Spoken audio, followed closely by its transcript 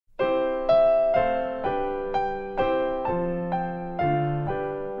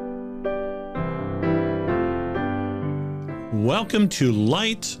Welcome to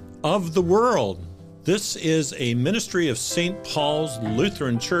Light of the World. This is a ministry of St. Paul's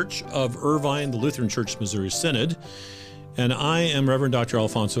Lutheran Church of Irvine, the Lutheran Church Missouri Synod, and I am Reverend Dr.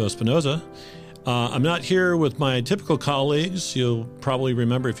 Alfonso Espinoza. I'm not here with my typical colleagues. You'll probably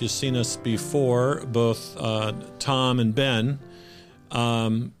remember if you've seen us before, both Tom and Ben.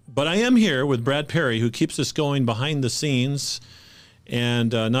 But I am here with Brad Perry, who keeps us going behind the scenes.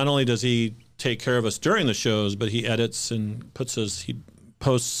 And not only does he take care of us during the shows, but he edits and he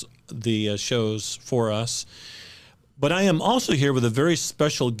posts the shows for us. But I am also here with a very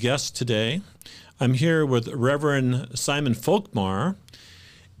special guest today. I'm here with Reverend Simon Volkmar.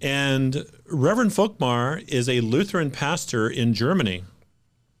 And Reverend Volkmar is a Lutheran pastor in Germany.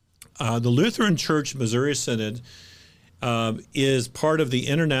 The Lutheran Church Missouri Synod is part of the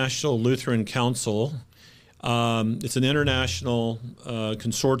International Lutheran Council. It's an international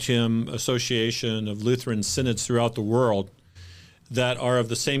consortium association of Lutheran synods throughout the world that are of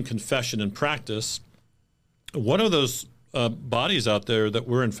the same confession and practice. One of those bodies out there that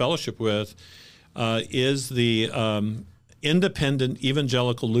we're in fellowship with is the Independent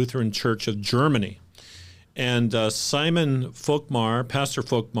Evangelical Lutheran Church of Germany. And Simon Volkmar, Pastor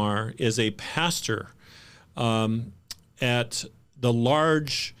Volkmar, is a pastor at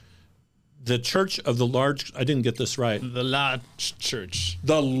the Church of the Large, I didn't get this right. The Large Church.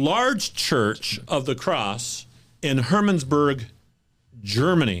 The Large Church of the Cross in Hermannsburg,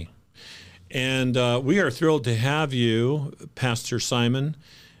 Germany. And we are thrilled to have you, Pastor Simon,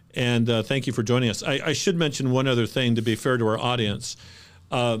 and thank you for joining us. I should mention one other thing to be fair to our audience.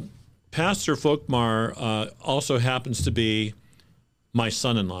 Pastor Volkmar also happens to be my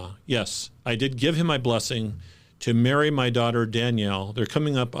son-in-law. Yes, I did give him my blessing to marry my daughter, Danielle. They're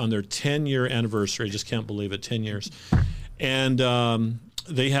coming up on their 10-year anniversary. I just can't believe it, 10 years. And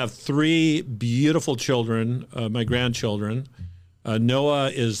they have three beautiful children, my grandchildren. Noah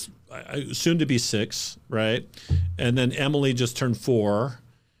is soon to be 6, right? And then Emily just turned 4.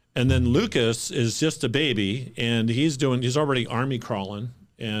 And then Lucas is just a baby, and he's already army crawling.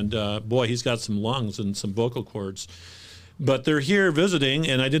 And boy, he's got some lungs and some vocal cords. But they're here visiting,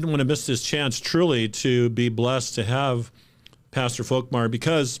 and I didn't want to miss this chance truly to be blessed to have Pastor Volkmar,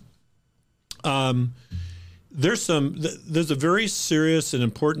 because there's a very serious and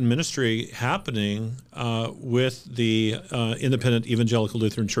important ministry happening with the Independent Evangelical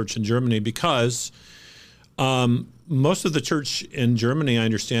Lutheran Church in Germany, because most of the church in Germany, I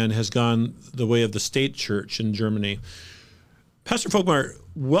understand, has gone the way of the state church in Germany. Pastor Volkmar,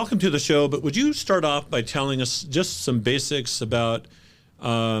 welcome to the show, but would you start off by telling us just some basics about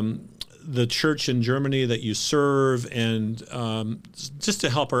the church in Germany that you serve, and just to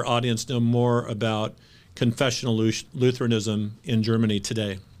help our audience know more about confessional Lutheranism in Germany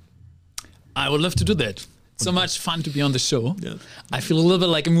today? I would love to do that. It's so much fun to be on the show. Yeah. I feel a little bit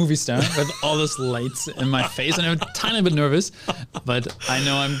like a movie star with all those lights in my face, and I'm a tiny bit nervous, but I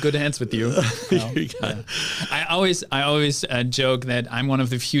know I'm good hands with you. I always joke that I'm one of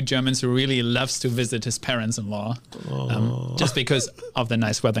the few Germans who really loves to visit his parents-in-law, just because of the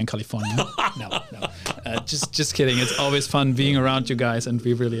nice weather in California. No. Just kidding. It's always fun being around you guys, and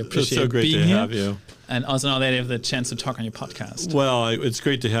we really appreciate being here. It's so great to have you. And also now that I have the chance to talk on your podcast. Well, it's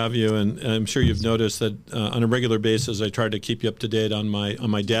great to have you, and I'm sure you've noticed that on a regular basis I try to keep you up to date on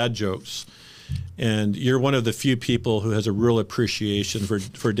my dad jokes, and you're one of the few people who has a real appreciation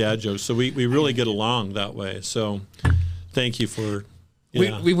for dad jokes. So we really get along that way. So thank you for.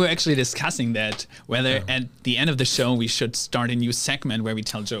 Yeah. We were actually discussing that, whether at the end of the show we should start a new segment where we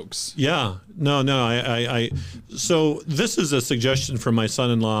tell jokes. Yeah. No. So this is a suggestion from my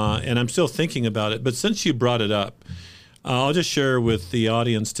son-in-law, and I'm still thinking about it. But since you brought it up, I'll just share with the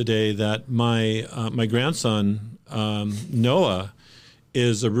audience today that my grandson, Noah,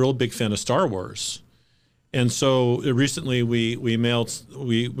 is a real big fan of Star Wars. And so recently we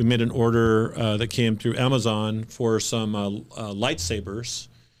made an order that came through Amazon for some lightsabers,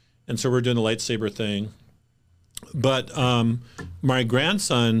 and so we're doing a lightsaber thing. But my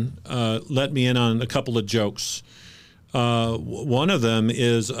grandson let me in on a couple of jokes. One of them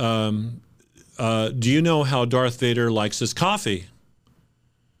is, do you know how Darth Vader likes his coffee?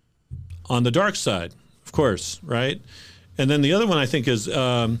 On the dark side, of course, right? And then the other one I think is,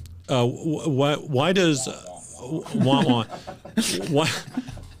 why does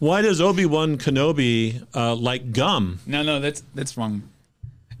Obi-Wan Kenobi like gum? No, that's wrong.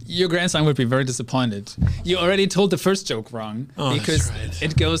 Your grandson would be very disappointed. You already told the first joke wrong, because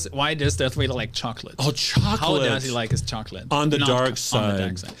it goes, why does Darth Vader like chocolate? Oh, chocolate. How does he like his chocolate? On the dark side.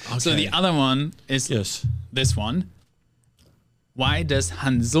 Okay. So the other one is this one. Why does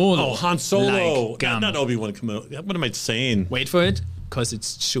Han Solo? Oh, Han Solo. Like gum? Not Obi-Wan Kenobi. What am I saying? Wait for it, because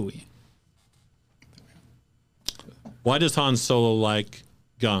it's chewy. Why does Han Solo like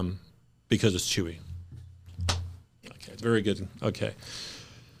gum? Because it's chewy. Okay, very good. Okay.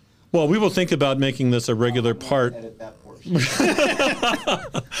 Well, we will think about making this a regular part. Edit that portion.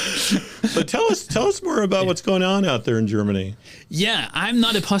 But tell us more about what's going on out there in Germany. Yeah, I'm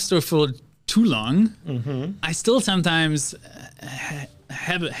not a pastor for too long. Mm-hmm. I still sometimes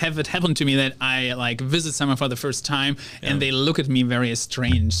have it happen to me that I like visit someone for the first time and they look at me very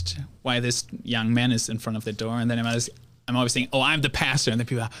estranged. Why this young man is in front of the door, and then I'm always saying, "Oh, I'm the pastor," and the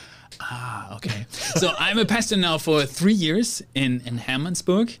people are, okay. So I'm a pastor now for 3 years in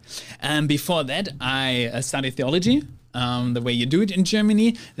Hermannsburg. Before that, I studied theology. The way you do it in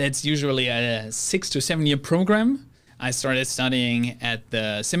Germany, that's usually a 6 to 7 year program. I started studying at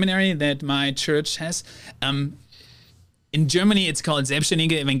the seminary that my church has. In Germany, it's called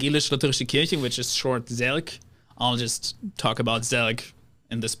Selbstständige Evangelisch-Lutherische Kirche, which is short ZELK. I'll just talk about ZELK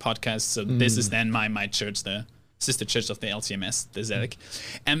in this podcast. So this is then my church, the sister church of the LCMS, the ZELK.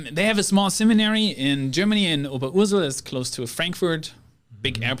 They have a small seminary in Germany, in Oberursel. It's close to Frankfurt.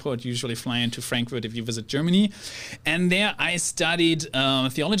 Big airport, usually fly into Frankfurt if you visit Germany. And there I studied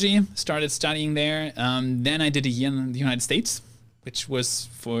theology, started studying there. Then I did a year in the United States, which was,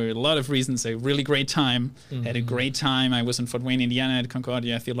 for a lot of reasons, a really great time. Had a great time. I was in Fort Wayne, Indiana at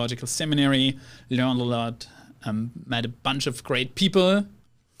Concordia Theological Seminary, learned a lot, met a bunch of great people.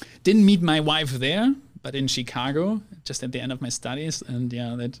 Didn't meet my wife there, but in Chicago, just at the end of my studies. And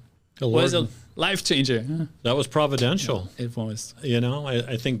yeah, that was a life changer. That was providential. Yeah, it was. You know,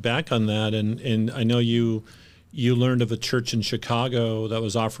 I think back on that, and I know you learned of a church in Chicago that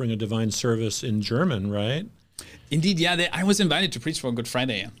was offering a divine service in German, right? Indeed, yeah. I was invited to preach for Good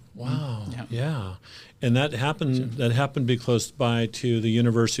Friday. Wow. Yeah. And that happened. That happened to be close by to the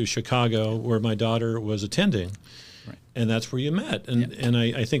University of Chicago, where my daughter was attending. Right. And that's where you met. And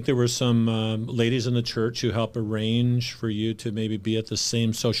I think there were some ladies in the church who helped arrange for you to maybe be at the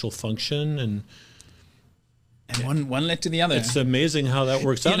same social function. And one led to the other. It's amazing how that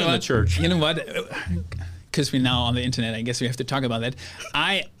works out in the church. You know what? Because we're now on the internet, I guess we have to talk about that.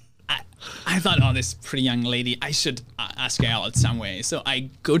 I thought, oh, this pretty young lady, I should ask her out some way. So I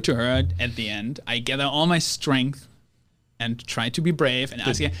go to her at the end. I gather all my strength and try to be brave and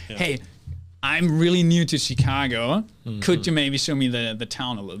ask her, hey, I'm really new to Chicago. Could you maybe show me the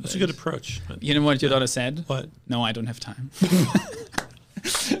town a little bit? That's a good approach. You know what your daughter said? What? No, I don't have time.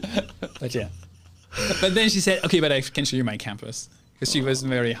 But yeah. But then she said, okay, but I can show you my campus. Because she was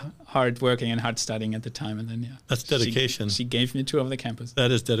very hard working and hard studying at the time. And then, that's dedication. She gave me 2 of the campus.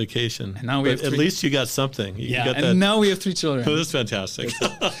 That is dedication. And now we have at least you got something. Now we have 3 children. Oh, that's fantastic.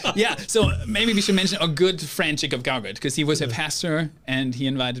 Yeah, so maybe we should mention our good friend Jacob Gaubert, because he was a pastor and he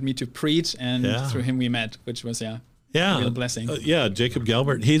invited me to preach, and through him we met, which was a real blessing. Jacob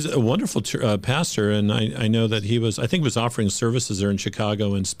Gaubert. He's a wonderful pastor, and I know that he was offering services there in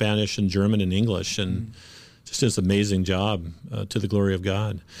Chicago in Spanish and German and English, and just does an amazing job to the glory of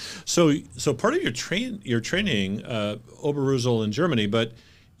God. So part of your training, Oberursel in Germany, but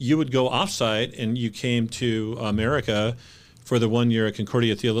you would go offsite, and you came to America for the 1 year at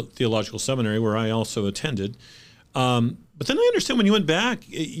Concordia Theological Seminary, where I also attended. But then I understand when you went back,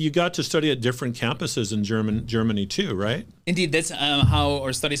 you got to study at different campuses in Germany too, right? Indeed, that's how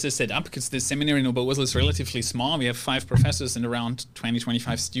our studies are set up, because the seminary in Oberursel is relatively small. We have 5 professors and around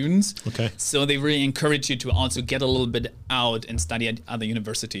 20-25 students. Okay. So they really encourage you to also get a little bit out and study at other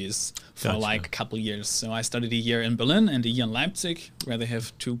universities for like a couple years. So I studied a year in Berlin and a year in Leipzig, where they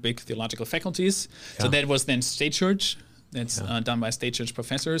have 2 big theological faculties. Yeah. So that was then State Church. That's done by State Church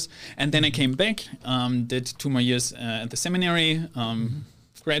professors. And then I came back, did 2 more years at the seminary,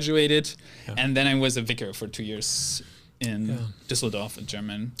 graduated, and then I was a vicar for 2 years in Düsseldorf, a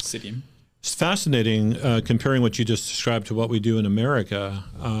German city. It's fascinating comparing what you just described to what we do in America.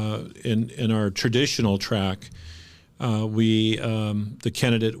 In our traditional track, the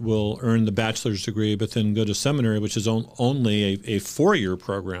candidate will earn the bachelor's degree, but then go to seminary, which is only a 4-year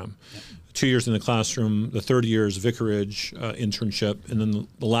program. 2 years in the classroom, the 3rd year is vicarage internship, and then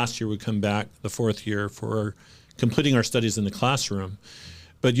the last year we come back, the 4th year, for completing our studies in the classroom.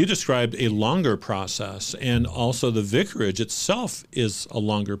 But you described a longer process, and also the vicarage itself is a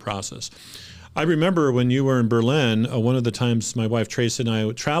longer process. I remember when you were in Berlin, one of the times my wife Tracy and I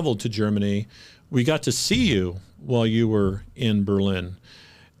traveled to Germany, we got to see you while you were in Berlin.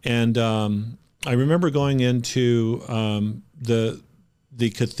 And I remember going into the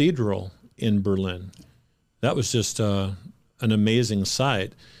cathedral in Berlin. That was just an amazing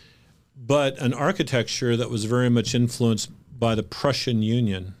sight, but an architecture that was very much influenced by the Prussian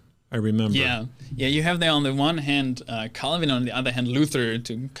Union. I remember. Yeah. You have there on the one hand Calvin, on the other hand Luther,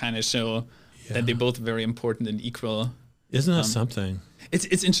 to kind of show that they're both very important and equal. Isn't that something?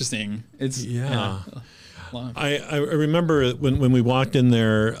 It's interesting. I remember when we walked in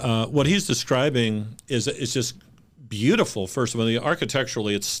there, what he's describing is just beautiful. First of all,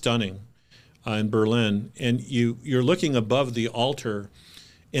 architecturally, it's stunning in Berlin, and you're looking above the altar,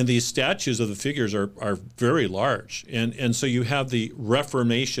 and these statues of the figures are very large, and so you have the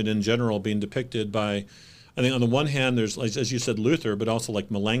Reformation in general being depicted by, I think on the one hand there's, like, as you said, Luther, but also like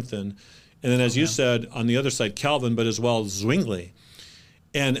Melanchthon, and then as you said on the other side Calvin, but as well as Zwingli.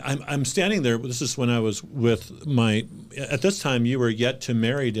 And I'm standing there. This is when I was with at this time you were yet to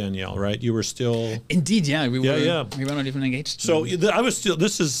marry Danielle, right? You were still. Indeed, yeah. We were not even engaged. So I was still.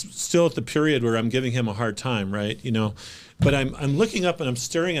 This is still at the period where I'm giving him a hard time, right? But I'm looking up and I'm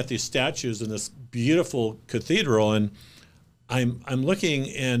staring at these statues in this beautiful cathedral, and I'm looking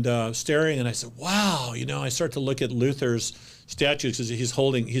and staring, and I said, wow. I start to look at Luther's statues because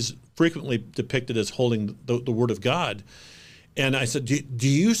he's frequently depicted as holding the Word of God. And I said, do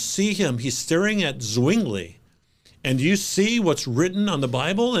you see him? He's staring at Zwingli. And do you see what's written on the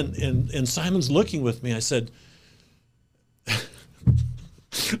Bible? And Simon's looking with me. I said,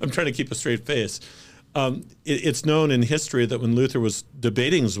 I'm trying to keep a straight face. It's known in history that when Luther was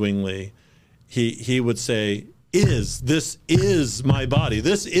debating Zwingli, he would say, this is my body.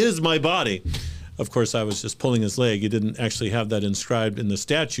 This is my body. Of course, I was just pulling his leg. He didn't actually have that inscribed in the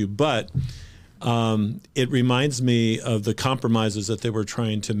statue, but it reminds me of the compromises that they were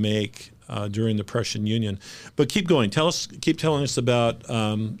trying to make during the Prussian Union. But keep going. Keep telling us about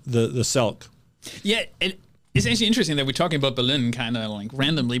the Selk. Yeah, it's actually interesting that we're talking about Berlin kind of like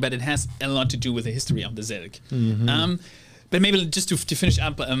randomly, but it has a lot to do with the history of the Selk. Mm-hmm. But maybe just to finish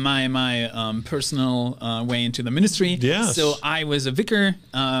up my personal way into the ministry. Yes. So I was a vicar.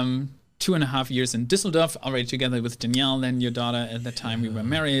 2.5 years in Düsseldorf, already together with Danielle, then your daughter. At the time we were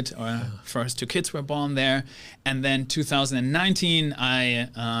married. Our first 2 kids were born there. And then 2019, I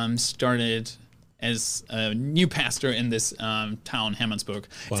started as a new pastor in this town, Hermannsburg.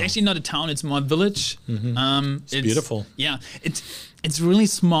 Wow. It's actually not a town, it's more a village. Mm-hmm. It's beautiful. Yeah, it's really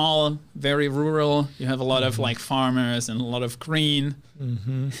small, very rural. You have a lot of like farmers and a lot of green.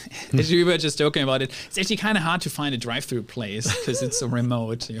 Mm-hmm. As we were just joking about it, it's actually kind of hard to find a drive-through place because it's so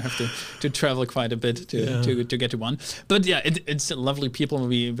remote. You have to travel quite a bit to get to one. But yeah, it's lovely people.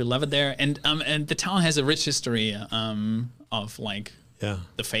 We love it there, and the town has a rich history of like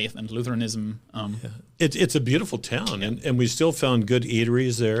the faith and Lutheranism. It's a beautiful town, and we still found good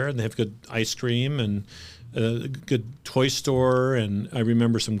eateries there, and they have good ice cream and a good toy store, and I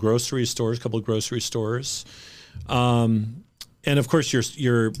remember some grocery stores, a couple of grocery stores. And of course,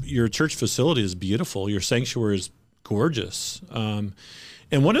 your church facility is beautiful. Your sanctuary is gorgeous. And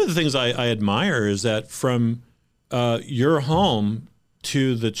one of the things I admire is that from your home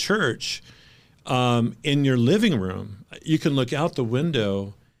to the church, in your living room, you can look out the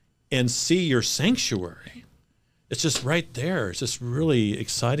window and see your sanctuary. It's just right there. It's just really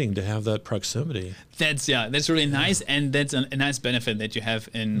exciting to have that proximity. That's really nice, and that's a nice benefit that you have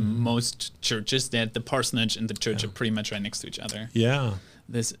in most churches, that the parsonage and the church are pretty much right next to each other. Yeah.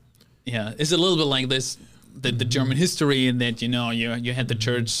 It's a little bit like this, the German history, that you had the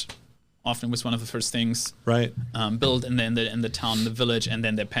church often was one of the first things built, and then in the town, the village, and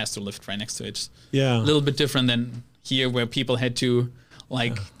then the pastor lived right next to it. Yeah. A little bit different than here, where people had to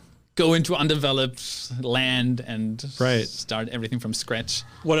go into undeveloped land and start everything from scratch.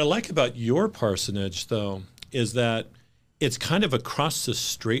 What I like about your parsonage, though, is that it's kind of across the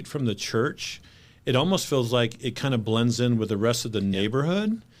street from the church. It almost feels like it kind of blends in with the rest of the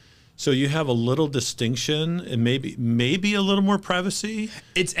neighborhood. So you have a little distinction and maybe a little more privacy.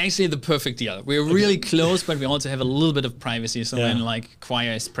 It's actually the perfect deal. We're really close, but we also have a little bit of privacy. So when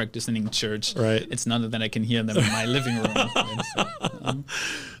choir is practicing in church, it's not that I can hear them in my living room.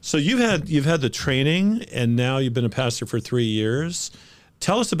 So you've had the training, and now you've been a pastor for 3 years.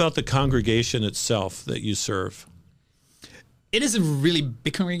 Tell us about the congregation itself that you serve. It is a really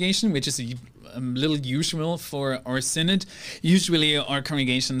big congregation, which is a little usual for our synod. Usually our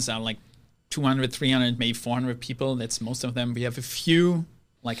congregations are like 200, 300, maybe 400 people. That's most of them. We have a few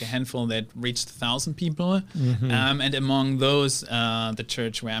like a handful that reached 1,000 people. And among those, the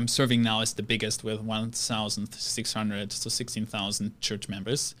church where I'm serving now is the biggest with 1,600 to 16,000 church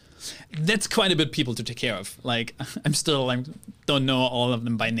members. That's quite a bit of people to take care of. Like, I don't know all of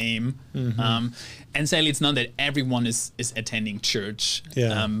them by name. And sadly, it's not that everyone is attending church.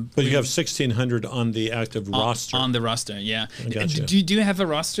 Yeah, but you have 1,600 on the active roster. On the roster, yeah. Gotcha. Do you have a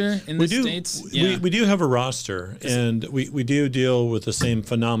roster in the States? We do have a roster, and we do deal with the same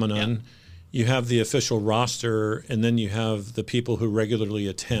phenomenon. Yeah. You have the official roster, and then you have the people who regularly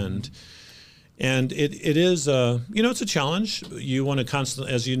attend. And it is, it's a challenge. You want to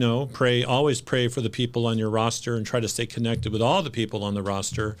constantly, as you know, always pray for the people on your roster and try to stay connected with all the people on the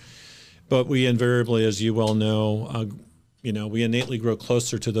roster. But we invariably, as you well know, we innately grow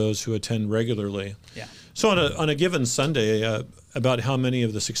closer to those who attend regularly. Yeah. So on a given Sunday, about how many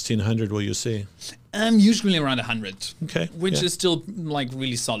of the 1,600 will you see? Usually around 100. Okay. Which is still like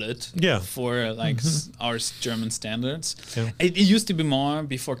really solid. Yeah. For like our German standards. Yeah. It used to be more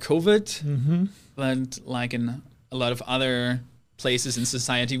before COVID, but like in a lot of other places in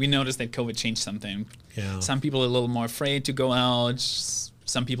society, we noticed that COVID changed something. Yeah. Some people are a little more afraid to go out.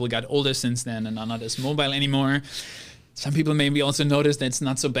 Some people got older since then and are not as mobile anymore. Some people maybe also noticed that it's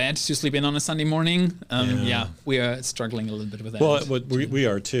not so bad to sleep in on a Sunday morning. We are struggling a little bit with that. Well, we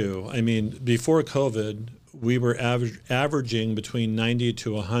are too. I mean, before COVID, we were averaging between 90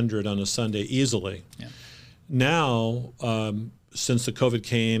 to 100 on a Sunday easily. Yeah. Now, since the COVID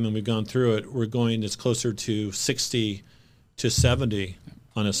came and we've gone through it, it's closer to 60 to 70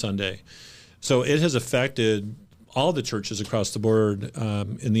 on a Sunday. So it has affected all the churches across the board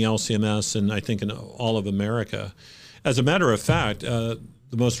in the LCMS and I think in all of America. As a matter of fact, the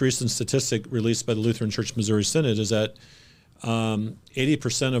most recent statistic released by the Lutheran Church Missouri Synod is that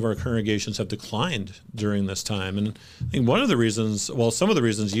 80% of our congregations have declined during this time. And I think some of the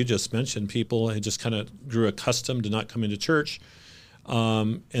reasons you just mentioned, people had just kind of grew accustomed to not coming to church,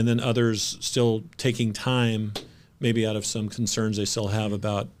 and then others still taking time, maybe out of some concerns they still have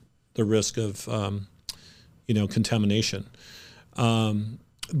about the risk of, contamination.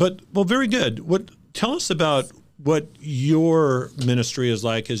 Very good. Tell us about what your ministry is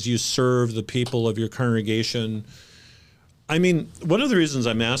like as you serve the people of your congregation. I mean, one of the reasons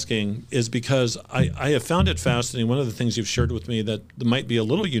I'm asking is because I have found it fascinating. One of the things you've shared with me that might be a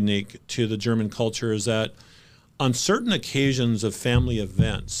little unique to the German culture is that on certain occasions of family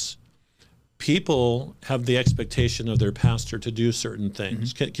events, people have the expectation of their pastor to do certain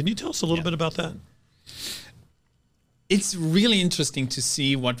things. Can you tell us a little bit about that? It's really interesting to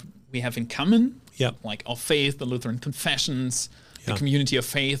see what we have in common. Yep. Like our faith, the Lutheran confessions, the community of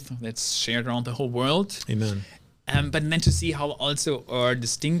faith that's shared around the whole world. Amen. But then to see how also our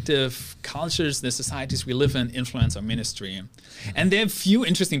distinctive cultures, the societies we live in, influence our ministry. And there are a few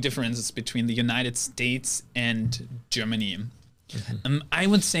interesting differences between the United States and Germany. I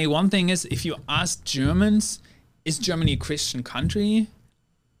would say one thing is, if you ask Germans, is Germany a Christian country?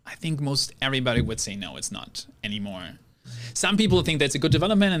 I think most everybody would say no, it's not anymore. Some people think that's a good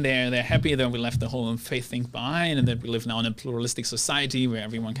development and they're happy that we left the whole faith thing behind and that we live now in a pluralistic society where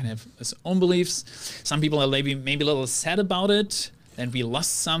everyone can have his own beliefs. Some people are maybe a little sad about it, that we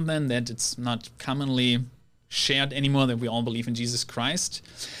lost something, that it's not commonly shared anymore, that we all believe in Jesus Christ.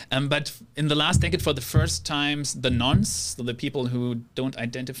 But in the last decade, for the first time, the nones, so the people who don't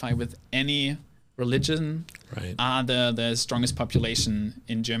identify with any religion, are the strongest population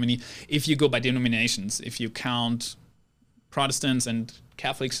in Germany. If you go by denominations, if you count Protestants and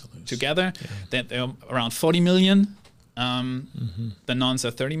Catholics together, that they're around 40 million. The nones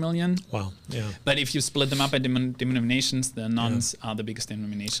are 30 million. Wow, yeah. But if you split them up by denominations, the nones are the biggest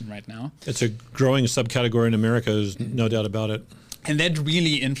denomination right now. It's a growing subcategory in America, there's no doubt about it. And that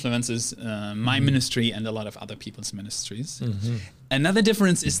really influences my ministry and a lot of other people's ministries. Another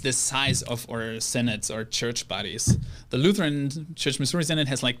difference is the size of our synods or church bodies. The Lutheran Church Missouri Synod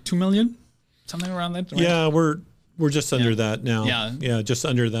has like 2 million, something around that, right? Yeah, we're just under that now. Yeah, just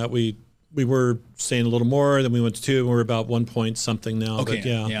under that. We were saying a little more, then we went to 2, and we're about 1 point something now. Okay,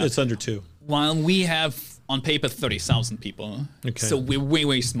 but it's under 2. While we have on paper 30,000 people, so we're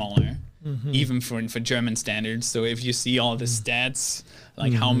way smaller, even for German standards. So if you see all the stats,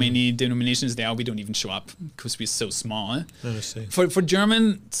 like how many denominations there are, we don't even show up because we're so small. I see. For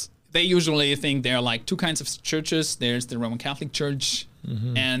Germans, they usually think there are like 2 kinds of churches. There's the Roman Catholic Church,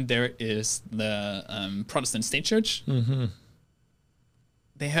 and there is the Protestant State Church.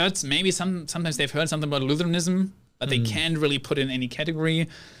 They heard sometimes they've heard something about Lutheranism, but they can't really put in any category.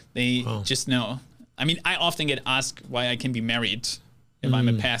 They just know. I mean, I often get asked why I can be married if I'm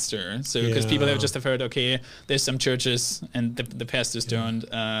a pastor. So because people have just heard, okay, there's some churches and the pastors don't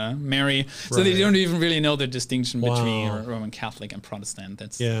marry, so they don't even really know the distinction between Roman Catholic and Protestant.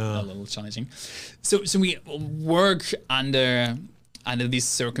 That's a little challenging. So we work under these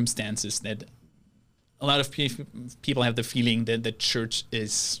circumstances that a lot of people have the feeling that the church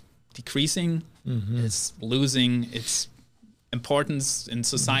is decreasing, is losing its importance in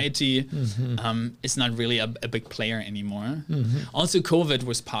society, is not really a big player anymore. Also, COVID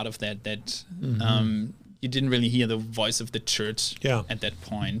was part of that you didn't really hear the voice of the church at that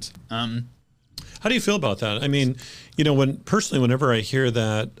point. How do you feel about that? I mean, whenever I hear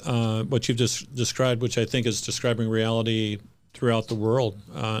that, what you've just described, which I think is describing reality throughout the world,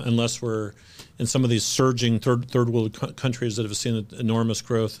 unless we're in some of these surging third world countries that have seen enormous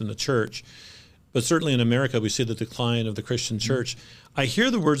growth in the church, but certainly in America, we see the decline of the Christian church. I hear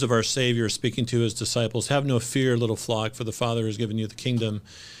the words of our Savior speaking to his disciples, "Have no fear, little flock, for the Father has given you the kingdom."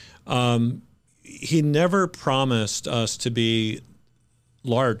 He never promised us to be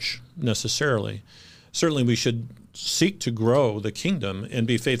large necessarily. Certainly we should seek to grow the kingdom and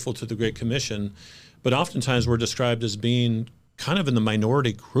be faithful to the Great Commission, but oftentimes we're described as being kind of in the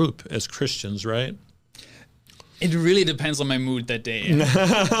minority group as Christians, right? It really depends on my mood that day.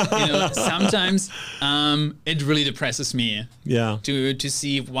 Sometimes it really depresses me. To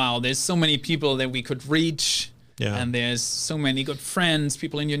see, wow, there's so many people that we could reach, and there's so many good friends,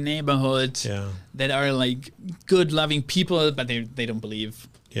 people in your neighborhood that are like good, loving people, but they don't believe.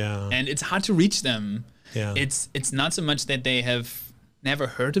 And it's hard to reach them. It's not so much that they have never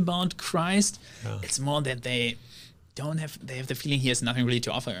heard about Christ. It's more that they have the feeling he has nothing really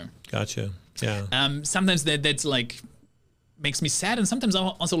to offer. Gotcha. Sometimes that's like makes me sad, and sometimes I'm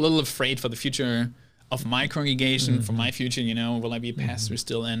also a little afraid for the future of my congregation, for my future. Will I be a pastor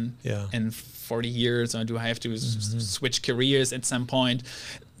still in 40 years, or do I have to switch careers at some point?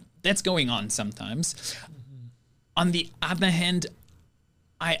 That's going on sometimes. On the other hand,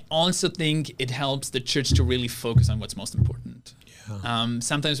 I also think it helps the church to really focus on what's most important.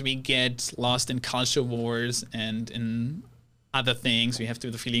 Sometimes we get lost in culture wars and in other things. We have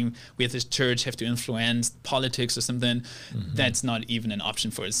the feeling we as church have to influence politics or something. That's not even an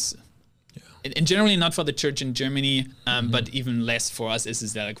option for us. And generally not for the church in Germany, but even less for us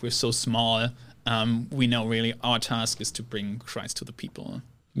is that like we're so small. We know really our task is to bring Christ to the people.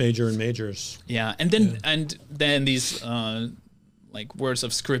 Major and majors. And then these like words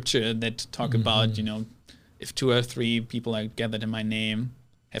of scripture that talk about, if 2 or 3 people are gathered in my name,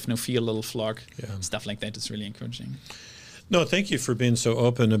 have no fear, little flock. Stuff like that is really encouraging. No, thank you for being so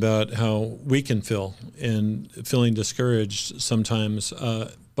open about how we can feel and feeling discouraged sometimes.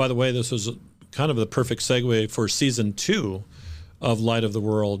 By the way, this was kind of the perfect segue for season 2 of Light of the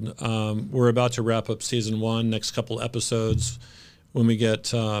World. We're about to wrap up season 1, next couple episodes when we get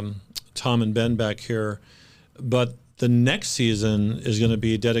Tom and Ben back here. But the next season is going to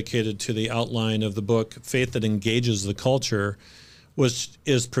be dedicated to the outline of the book, Faith That Engages the Culture, which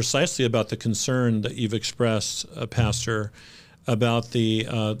is precisely about the concern that you've expressed, Pastor, about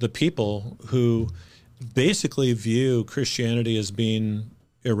the people who basically view Christianity as being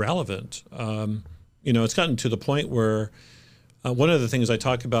irrelevant. It's gotten to the point where one of the things I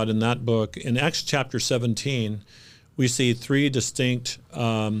talk about in that book, in Acts chapter 17, we see three distinct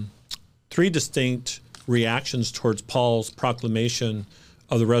reactions towards Paul's proclamation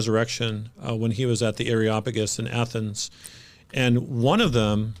of the resurrection when he was at the Areopagus in Athens. And one of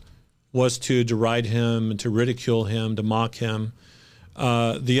them was to deride him and to ridicule him, to mock him.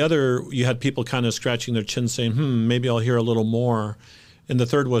 The other, you had people kind of scratching their chin saying, maybe I'll hear a little more. And the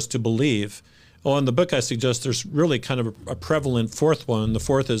third was to believe. Well, in the book, I suggest there's really kind of a prevalent fourth one. The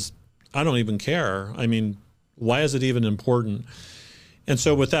fourth is, I don't even care. I mean, why is it even important? And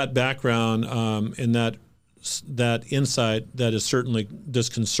so with that background and that insight that is certainly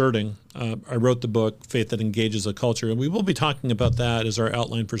disconcerting, I wrote the book, Faith That Engages the Culture, and we will be talking about that as our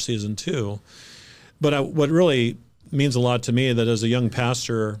outline for season 2. But what really means a lot to me that as a young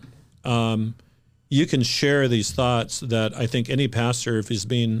pastor, you can share these thoughts that I think any pastor, if he's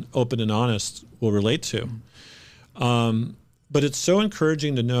being open and honest, will relate to. But it's so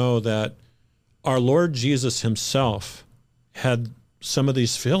encouraging to know that our Lord Jesus himself had some of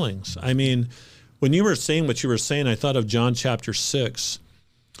these feelings. I mean, when you were saying what you were saying, I thought of John chapter 6,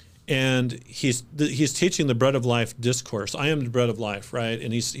 and he's teaching the bread of life discourse. I am the bread of life, right?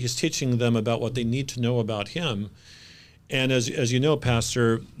 And he's teaching them about what they need to know about him. And as you know,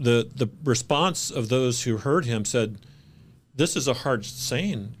 Pastor, the response of those who heard him said, "This is a hard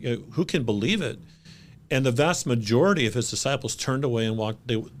saying. Who can believe it?" And the vast majority of his disciples turned away and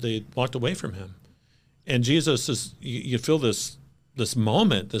walked away from him. And Jesus is, you feel this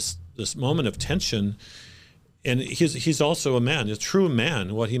moment, this moment of tension. And he's also a man, a true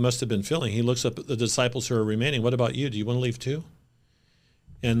man, what he must have been feeling. He looks up at the disciples who are remaining. What about you? Do you want to leave too?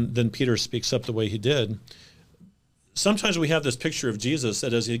 And then Peter speaks up the way he did. Sometimes we have this picture of Jesus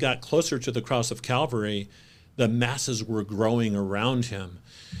that as he got closer to the cross of Calvary, the masses were growing around him.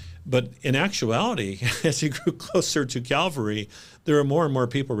 But in actuality, as he grew closer to Calvary, there are more and more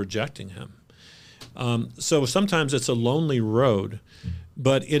people rejecting him. So sometimes it's a lonely road,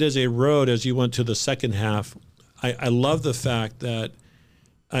 but it is a road as you went to the second half. I love the fact that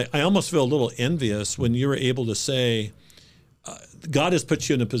I almost feel a little envious when you were able to say, God has put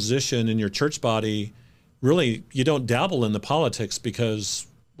you in a position in your church body, really, you don't dabble in the politics because,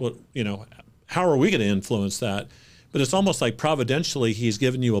 well, how are we going to influence that? But it's almost like providentially he's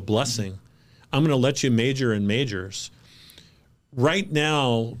given you a blessing. I'm going to let you major in majors. Right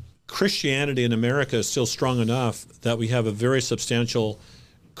now, Christianity in America is still strong enough that we have a very substantial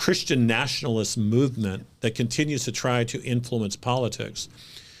Christian nationalist movement that continues to try to influence politics.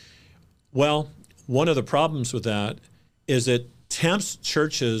 Well, one of the problems with that is it tempts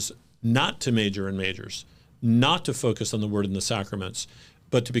churches not to major in majors, not to focus on the word and the sacraments,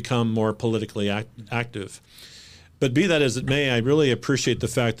 but to become more politically active. But be that as it may, I really appreciate the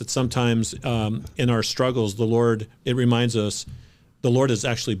fact that sometimes in our struggles, it reminds us the Lord is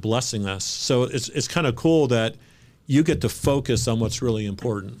actually blessing us. So it's kind of cool that you get to focus on what's really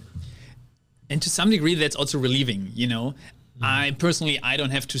important. And to some degree, that's also relieving, I personally, I don't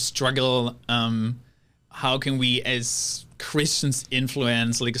have to struggle. How can we as Christians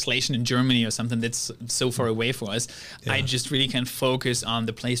influence legislation in Germany or something that's so far away from us? Yeah. I just really can focus on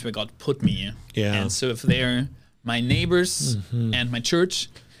the place where God put me. Yeah. And so if they're my neighbors and my church,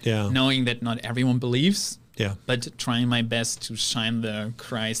 knowing that not everyone believes, but trying my best to shine the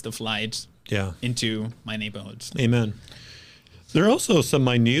Christ of light into my neighborhood. Amen. There are also some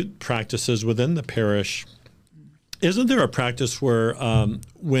minute practices within the parish. Isn't there a practice where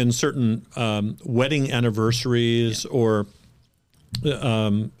when certain wedding anniversaries or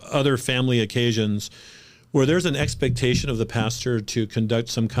other family occasions where there's an expectation of the pastor to conduct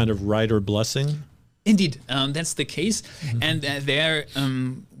some kind of rite or blessing? Indeed, that's the case. And there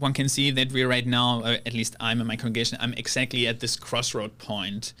one can see that we're right now, at least I'm in my congregation, I'm exactly at this crossroad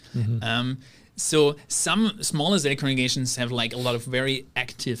point. So some smaller Zelle congregations have like a lot of very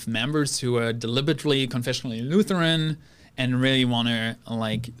active members who are deliberately confessionally Lutheran and really want to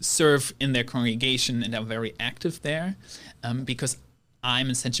like serve in their congregation and are very active there. Because I'm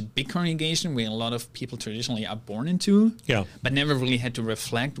in such a big congregation where a lot of people traditionally are born into, but never really had to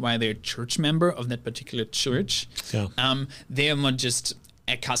reflect why they're a church member of that particular church. They are not just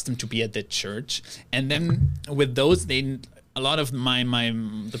accustomed to be at that church. And then with those, a lot of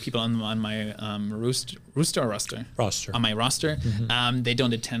the people on my roster, they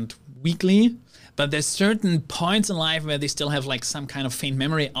don't attend weekly, but there's certain points in life where they still have like some kind of faint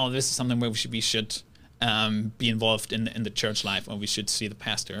memory. Oh, this is something where we should be involved in the church life, or we should see the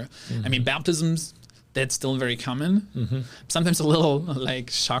pastor. I mean, baptisms, that's still very common. Sometimes a little like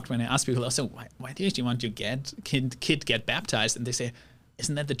shocked when I ask people, so why do you want your kid get baptized? And they say,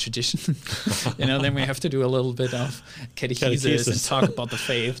 isn't that the tradition? Then we have to do a little bit of catechesis and talk about the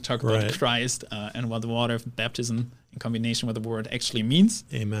faith, talk about Christ, and what the water of baptism in combination with the word actually means.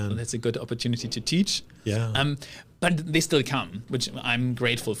 Amen. So that's a good opportunity to teach. But they still come, which I'm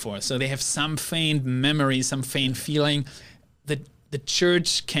grateful for. So they have some faint memory, some faint feeling that the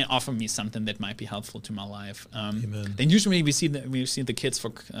church can offer me something that might be helpful to my life. Then usually we see the kids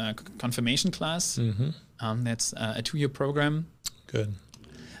for confirmation class. That's a 2-year program. Good.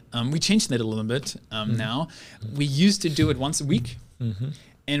 We changed that a little bit now. We used to do it once a week,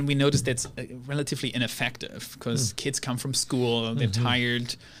 and we noticed that's relatively ineffective because kids come from school, they're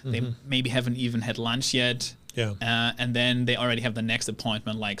tired, they maybe haven't even had lunch yet, and then they already have the next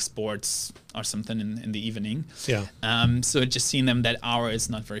appointment like sports or something in the evening. So just seeing them that hour is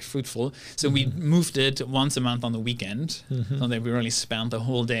not very fruitful. So we moved it once a month on the weekend, so that we really spend the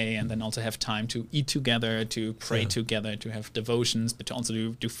whole day and then also have time to eat together, to pray together, to have devotions, but to also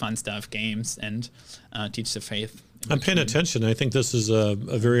do fun stuff, games, and teach the faith. I'm paying attention. I think this is a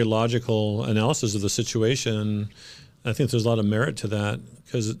very logical analysis of the situation. I think there's a lot of merit to that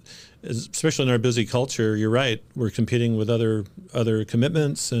because, especially in our busy culture, you're right. We're competing with other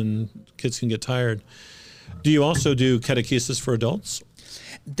commitments, and kids can get tired. Do you also do catechesis for adults?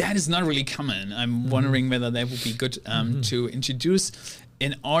 That is not really common. I'm wondering whether that would be good to introduce.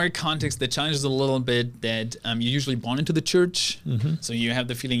 In our context, the challenge is a little bit that you're usually born into the church, so you have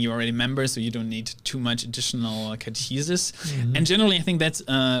the feeling you're already a member, so you don't need too much additional catechesis. And generally, I think that's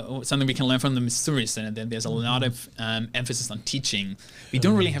something we can learn from the Missouri Synod, that there's a lot of emphasis on teaching. We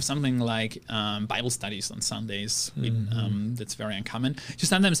don't really have something like Bible studies on Sundays. That's very uncommon. You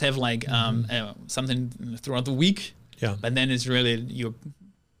sometimes have like something throughout the week, but then it's really your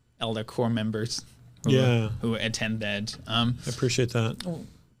elder core members who attend that. I appreciate that.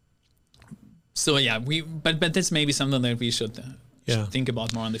 So but that's maybe something that we should think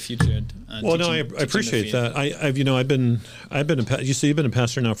about more in the future. Well, no, I appreciate that. I've been you've been a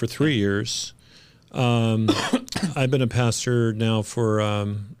pastor now for 3 years. I've been a pastor now for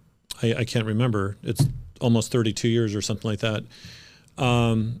I can't remember. It's almost 32 years or something like that.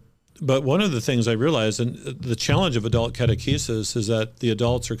 But one of the things I realized, and the challenge of adult catechesis, is that the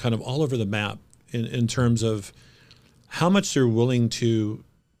adults are kind of all over the map in terms of how much they're willing to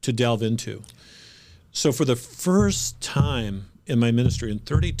delve into. So for the first time in my ministry in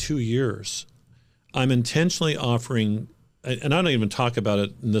 32 years, I'm intentionally offering, and I don't even talk about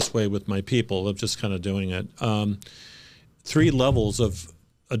it in this way with my people, I'm just kind of doing it, 3 levels of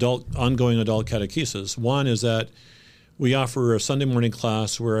ongoing adult catechesis. One is that we offer a Sunday morning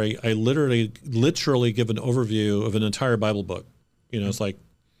class where I literally give an overview of an entire Bible book. It's like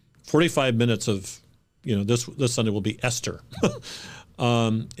 45 minutes of, this Sunday will be Esther.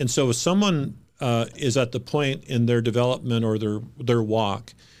 And so if someone is at the point in their development or their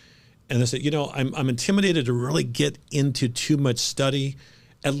walk, and they say, I'm intimidated to really get into too much study,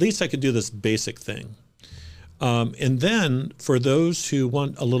 at least I could do this basic thing. And then for those who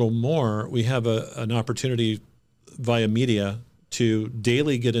want a little more, we have an opportunity via media to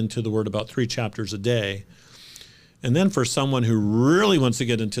daily get into the Word about 3 chapters a day. And then for someone who really wants to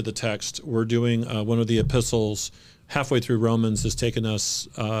get into the text, we're doing one of the epistles halfway through Romans. Has taken us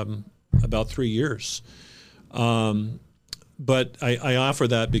about 3 years. But I offer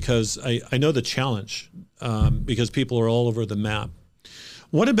that because I know the challenge, because people are all over the map.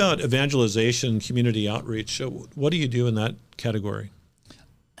 What about evangelization, community outreach? What do you do in that category?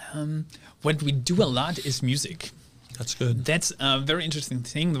 What we do a lot is music. That's good. That's a very interesting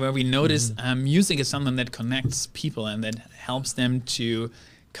thing where we notice music is something that connects people and that helps them to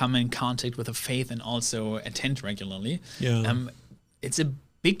come in contact with the faith and also attend regularly. Yeah. It's a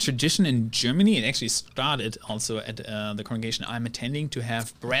big tradition in Germany. It actually started also at the congregation I'm attending to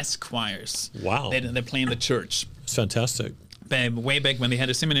have brass choirs. Wow. They play in the church. It's fantastic. Way back when they had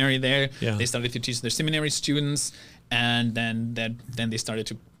a seminary there, Yeah. they started to teach their seminary students, and then they started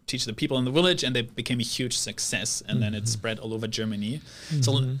to teach the people in the village, and they became a huge success, and then it spread all over Germany.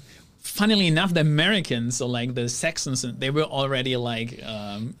 So funnily enough, the Americans, so like the Saxons, they were already like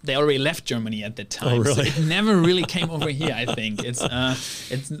they already left Germany at that time. Oh, really? So it never really came over here. I think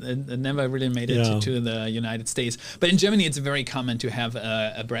it never really made it to the United States. But in Germany, it's very common to have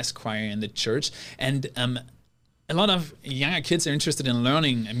a brass choir in the church, and a lot of younger kids are interested in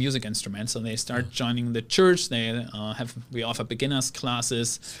learning a music instrument, so they start joining the church. We offer beginners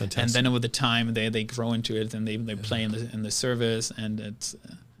classes, and then over the time they grow into it, and they play in the service, and it's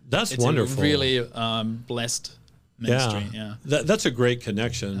wonderful. A really blessed ministry. Yeah. That's a great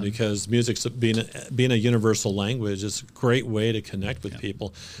connection, because music's being a universal language is a great way to connect with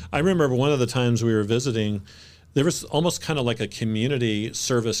people. I remember one of the times we were visiting, there was almost kind of like a community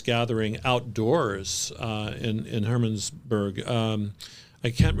service gathering outdoors in Hermannsburg. I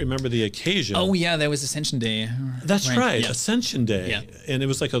can't remember the occasion. Oh, yeah, there was Ascension Day. That's right, yeah. Ascension Day. Yeah. And it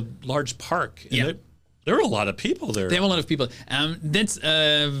was like a large park. And Yeah. there were a lot of people there. There were a lot of people. That's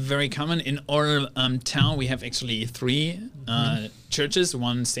very common. In our town, we have actually 3 churches,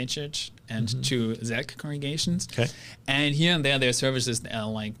 1 state church and 2 Zerk congregations. Okay. And here and there are services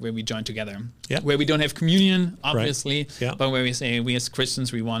like where we join together. Yeah. Where we don't have communion, obviously, Yeah. but where we say we as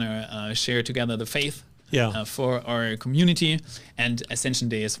Christians, we want to share together the faith. Yeah. For our community, and Ascension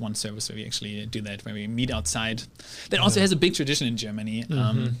Day is one service where we actually do that, where we meet outside. That also has a big tradition in Germany.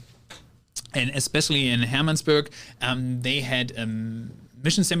 And especially in Hermannsburg, they had a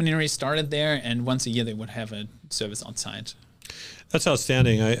mission seminary started there, and once a year they would have a service outside. That's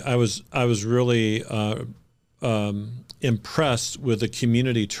outstanding. I was really impressed with the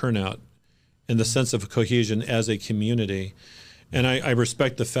community turnout and the sense of cohesion as a community. And I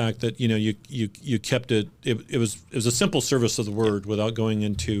respect the fact that you kept it. It was a simple service of the word without going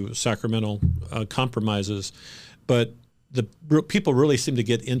into sacramental compromises, but the people really seemed to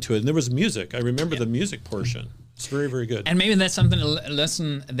get into it. And there was music. I remember the music portion. It's very, very good. And maybe that's a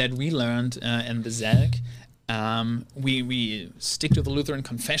lesson that we learned in the Zerk. we stick to the Lutheran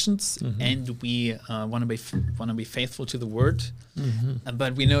confessions, and we want to be faithful to the Word.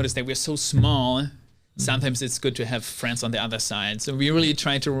 But we notice that we're so small. Sometimes it's good to have friends on the other side. So we really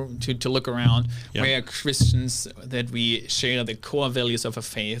try to look around where are Christians that we share the core values of a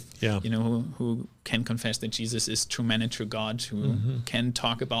faith. Who can confess that Jesus is true man and true God, who can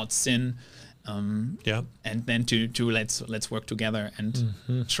talk about sin. And then to let's work together and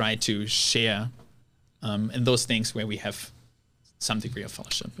try to share in those things where we have some degree of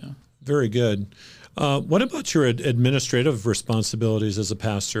fellowship. Very good. What about your administrative responsibilities as a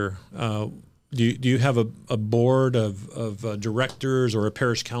pastor? Do you have a board of directors or a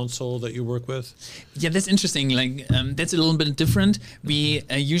parish council that you work with? Yeah, that's interesting. That's a little bit different. We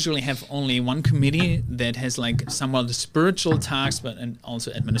usually have only one committee that has somewhat the spiritual tasks, but and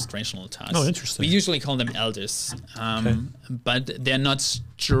also administrational tasks. Oh, interesting. We usually call them elders, but they're not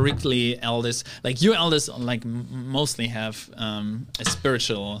strictly elders. Your elders mostly have a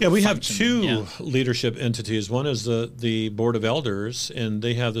spiritual. Yeah, we function. have two leadership entities. One is the board of elders, and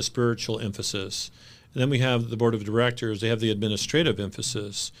they have the spiritual emphasis. And then we have the board of directors. They have the administrative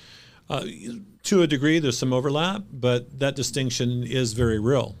emphasis. To a degree, there's some overlap, but that distinction is very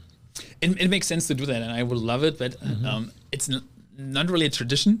real. It makes sense to do that, and I would love it, but it's not really a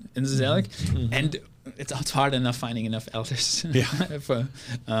tradition in Zelig, and it's hard enough finding enough elders for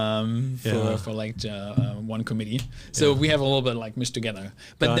one committee. So we have a little bit meshed together.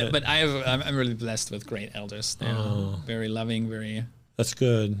 But I'm really blessed with great elders. They're very loving, very. That's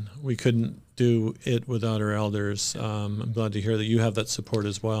good. We couldn't do it without our elders. I'm glad to hear that you have that support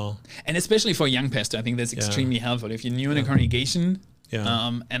as well. And especially for a young pastor, I think that's extremely helpful. If you're new in a congregation,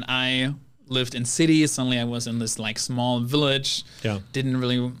 and I lived in cities, suddenly I was in this small village, didn't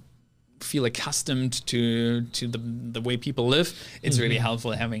really feel accustomed to the way people live. It's really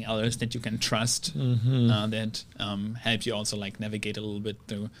helpful having elders that you can trust, that help you also navigate a little bit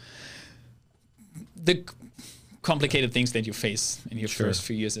through the complicated things that you face in your first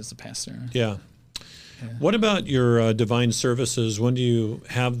few years as a pastor. Yeah. What about your divine services? When do you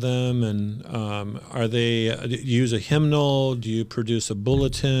have them? And do you use a hymnal? Do you produce a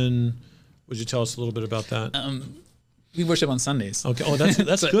bulletin? Would you tell us a little bit about that? We worship on Sundays. Okay. Oh,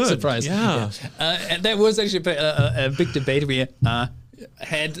 that's good. Surprise. Yeah. And that was actually a big debate. We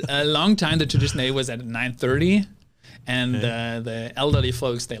had a long time. The tradition day was at 9:30, and the elderly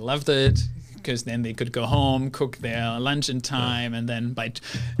folks, they loved it, because then they could go home, cook their lunch in time, and then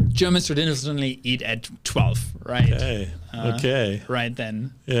Germans traditionally eat at 12, right? Okay. Right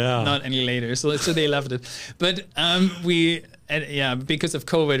then. Yeah. Not any later. So they loved it. But because of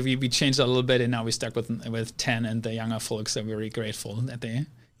COVID, we changed a little bit, and now we stuck with 10, and the younger folks are very grateful that they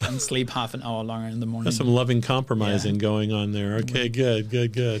can sleep half an hour longer in the morning. There's some loving compromising going on there. Okay, good.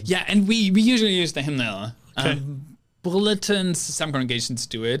 Yeah, and we usually use the hymnal. Okay. Bulletins, some congregations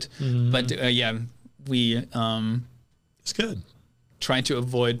do it, but we it's good. Try to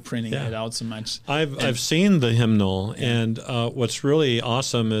avoid printing it out so much. I've seen the hymnal, and what's really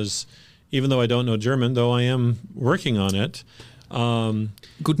awesome is, even though I don't know German, though I am working on it.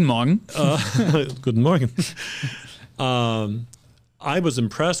 Guten Morgen. Guten Morgen. I was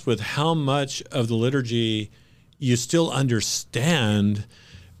impressed with how much of the liturgy you still understand,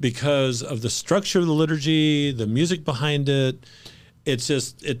 because of the structure of the liturgy, the music behind it. It's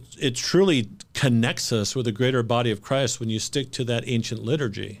just, it truly connects us with a greater body of Christ when you stick to that ancient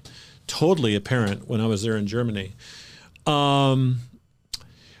liturgy. Totally apparent when I was there in Germany. Well,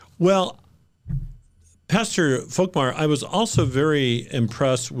 Pastor Volkmar, I was also very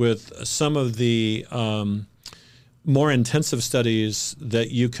impressed with some of the more intensive studies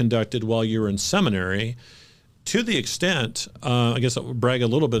that you conducted while you were in seminary, to the extent, I guess I'll brag a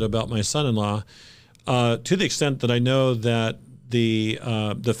little bit about my son-in-law, to the extent that I know that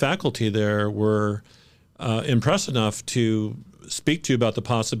the faculty there were impressed enough to speak to you about the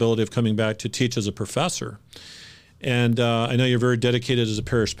possibility of coming back to teach as a professor. And I know you're very dedicated as a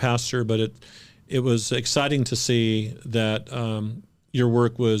parish pastor, but it was exciting to see that your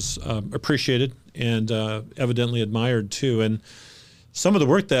work was appreciated and evidently admired too. And some of the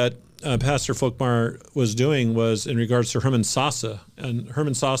work that Pastor Volkmar was doing was in regards to Hermann Sasse. And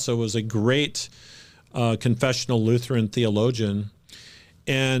Hermann Sasse was a great confessional Lutheran theologian.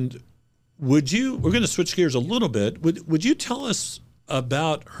 And we're going to switch gears a little bit. Would you tell us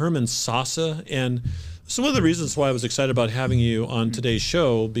about Hermann Sasse? And this is one of the reasons why I was excited about having you on today's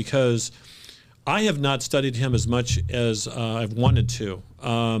show, because I have not studied him as much as I've wanted to.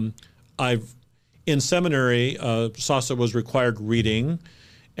 In seminary, Sasse was required reading.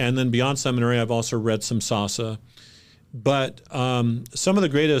 And then beyond seminary, I've also read some Sasse. But some of the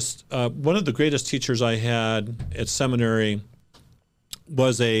greatest, one of the greatest teachers I had at seminary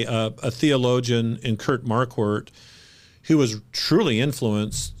was a theologian in Kurt Marquardt, who was truly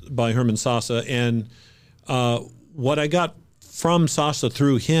influenced by Hermann Sasse. And what I got from Sasse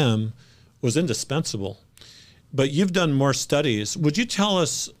through him was indispensable. But you've done more studies. Would you tell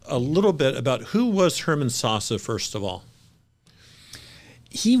us a little bit about who was Hermann Sasse, first of all?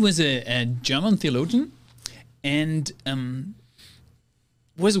 He was a German theologian and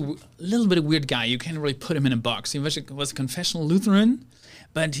was a little bit of a weird guy. You can't really put him in a box. He was a confessional Lutheran,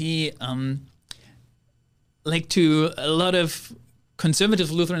 but he, like to a lot of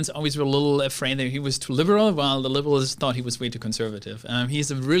conservative Lutherans, always were a little afraid that he was too liberal, while the liberals thought he was way too conservative.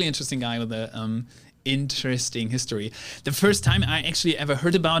 He's a really interesting guy with a interesting history. The first time I actually ever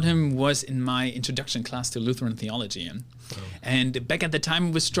heard about him was in my introduction class to Lutheran theology. And back at the time, I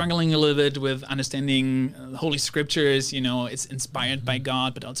was struggling a little bit with understanding Holy Scriptures. You know, it's inspired by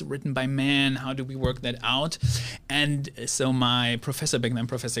God, but also written by man. How do we work that out? And so my professor back then,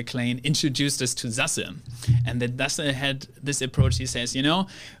 Professor Klein, introduced us to Sasse. And that Sasse had this approach. He says, you know,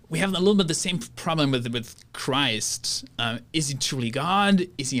 we have a little bit the same problem with Christ. Is he truly God?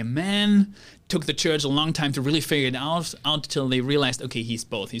 Is he a man? Took the church a long time to really figure it out till they realized, okay, he's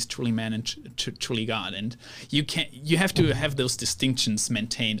both. He's truly man and truly God. And you have to have those distinctions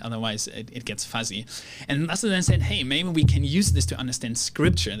maintained, otherwise it gets fuzzy. And Sasse then said, hey, maybe we can use this to understand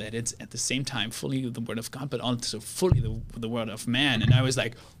Scripture, that it's at the same time fully the Word of God, but also fully the Word of man. And I was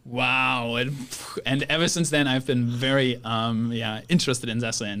like, wow. And ever since then, I've been very interested in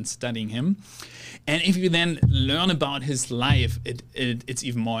Sasse and studying him. And if you then learn about his life, it's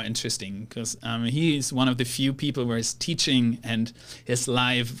even more interesting, because he is one of the few people where his teaching and his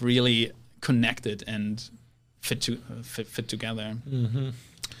life really connected and fit together. Mm-hmm.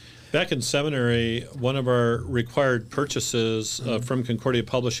 Back in seminary, one of our required purchases from Concordia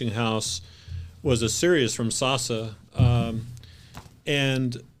Publishing House was a series from Sasse.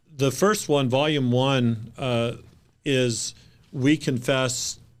 And the first one, volume 1, is We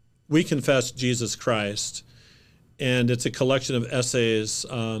Confess Jesus Christ, and it's a collection of essays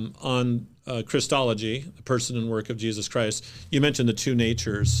on Christology, the person and work of Jesus Christ. You mentioned the two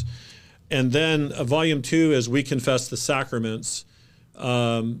natures. And then volume 2 is We Confess the Sacraments,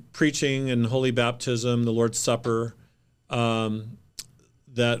 preaching and holy baptism, the Lord's Supper,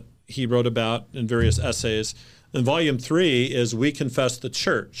 that he wrote about in various essays. And volume 3 is We Confess the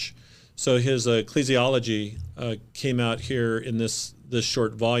Church. So his ecclesiology came out here in this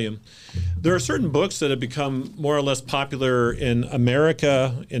short volume. There are certain books that have become more or less popular in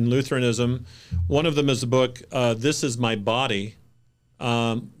America in Lutheranism. One of them is the book This Is My Body,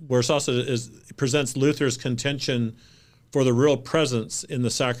 where Sasse presents Luther's contention for the real presence in the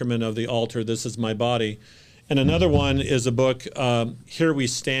sacrament of the altar. This is my body. And another one is a book, Here We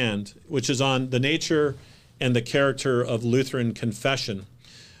Stand, which is on the nature and the character of Lutheran confession.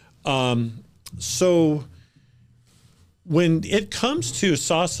 So when it comes to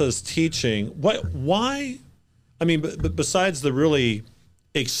Sasse's teaching, besides the really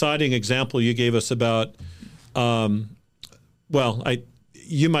exciting example you gave us about,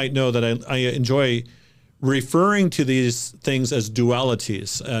 you might know that I enjoy referring to these things as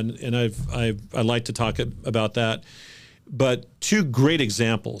dualities, and I like to talk about that. But two great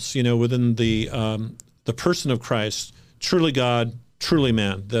examples, within the person of Christ, truly God, truly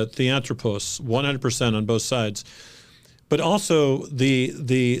man, the Anthropos, 100% on both sides. But also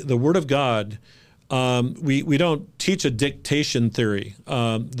the Word of God, we don't teach a dictation theory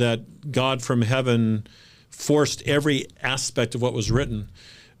that God from heaven forced every aspect of what was written,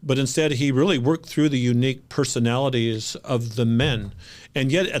 but instead he really worked through the unique personalities of the men.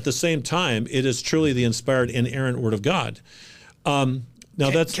 And yet at the same time, it is truly the inspired, inerrant Word of God. Can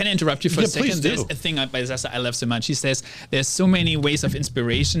I interrupt you for a second? Please do. There's a thing by Sasse I love so much. He says there's so many ways of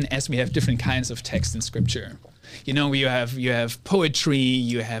inspiration as we have different kinds of text in Scripture. You have poetry,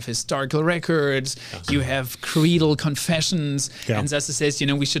 you have historical records, you have creedal confessions. Yeah. And Sasse says,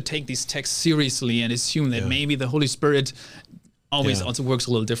 we should take these texts seriously and assume that maybe the Holy Spirit always also works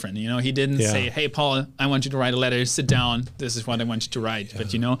a little different. He didn't say, hey, Paul, I want you to write a letter, sit down, this is what I want you to write. Yeah.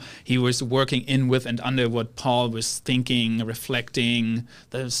 But, he was working in with and under what Paul was thinking, reflecting,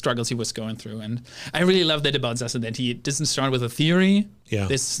 the struggles he was going through. And I really love that about Sasse, that he doesn't start with a theory,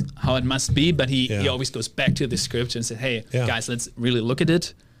 this is how it must be, but he always goes back to the scripture and says, hey, guys, let's really look at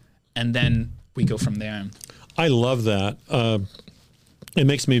it, and then we go from there. I love that. It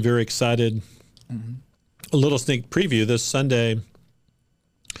makes me very excited. Mm-hmm. A little sneak preview this Sunday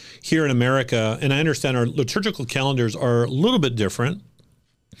here in America, and I understand our liturgical calendars are a little bit different,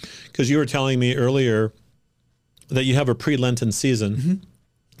 because you were telling me earlier that you have a pre-Lenten season.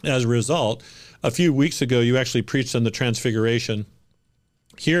 As a result, a few weeks ago, you actually preached on the Transfiguration.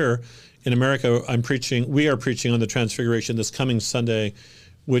 Here in America, we are preaching on the Transfiguration this coming Sunday,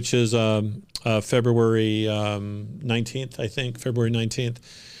 which is February 19th, I think, February 19th.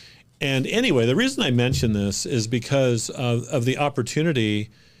 And anyway, the reason I mention this is because of the opportunity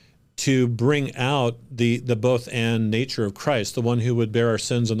to bring out the both and nature of Christ. The one who would bear our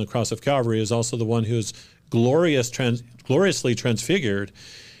sins on the cross of Calvary is also the one who is gloriously transfigured.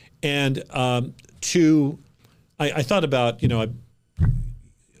 And I thought about,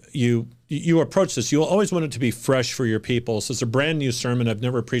 you approach this. You'll always want it to be fresh for your people. So it's a brand new sermon. I've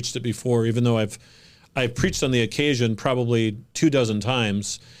never preached it before, even though I've preached on the occasion probably 24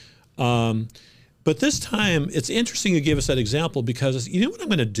 times. But this time, it's interesting you gave us that example, because you know what I'm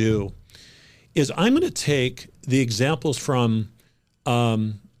going to do is I'm going to take the examples from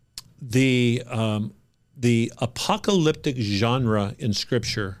the apocalyptic genre in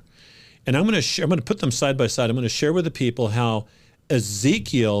Scripture, and I'm going to put them side by side. I'm going to share with the people how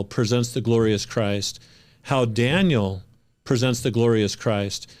Ezekiel presents the glorious Christ, how Daniel presents the glorious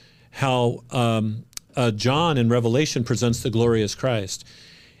Christ, how John in Revelation presents the glorious Christ.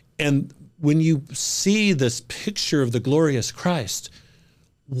 And when you see this picture of the glorious Christ,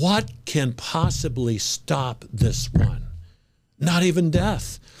 what can possibly stop this one? Not even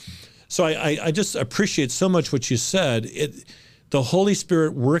death. So I just appreciate so much what you said. The Holy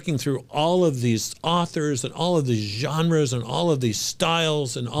Spirit working through all of these authors and all of these genres and all of these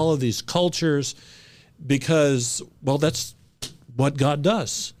styles and all of these cultures, because, well, that's what God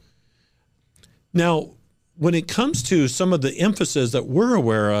does. Now, when it comes to some of the emphasis that we're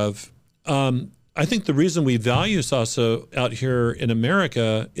aware of, I think the reason we value Sasa out here in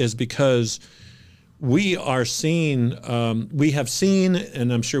America is because we have seen,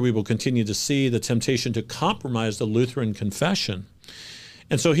 and I'm sure we will continue to see, the temptation to compromise the Lutheran confession.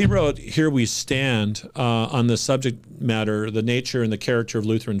 And so he wrote, "Here we stand," on the subject matter, the nature and the character of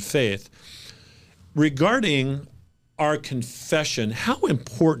Lutheran faith. Regarding our confession, how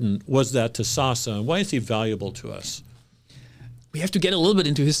important was that to Sasa, and why is he valuable to us? We have to get a little bit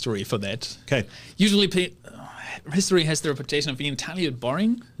into history for that. Okay. Usually, history has the reputation of being entirely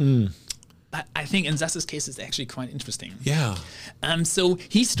boring. But I think in Sasa's case, it's actually quite interesting. Yeah. So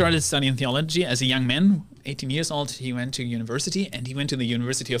he started studying theology as a young man, 18 years old. He went to university, and he went to the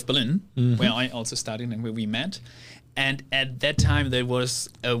University of Berlin, where I also studied and where we met. And at that time, there was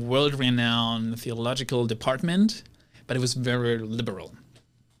a world-renowned theological department, but it was very liberal.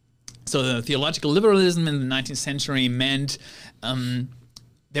 So the theological liberalism in the 19th century meant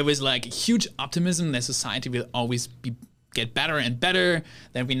there was like a huge optimism that society will always get better and better,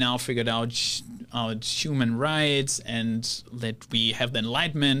 that we now figured out human rights and that we have the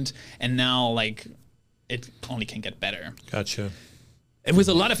Enlightenment, and now like it only can get better. Gotcha. It was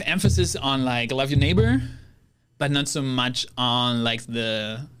a lot of emphasis on like love your neighbor, but not so much on like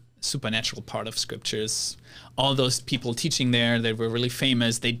the supernatural part of scriptures. All those people teaching there that were really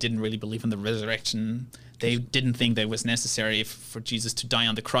famous, they didn't really believe in the resurrection. They didn't think that it was necessary for Jesus to die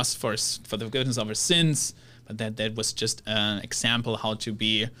on the cross for the forgiveness of our sins, but that was just an example how to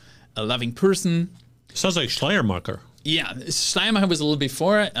be a loving person. Sounds like Schleiermacher. Yeah, Schleiermacher was a little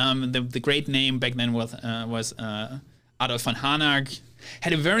before. The great name back then was Adolf von Harnack.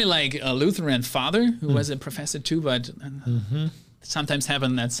 Had a very Lutheran father who was a professor too, but sometimes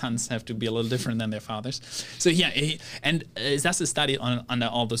happen that sons have to be a little different than their fathers. So yeah, Sasa studied under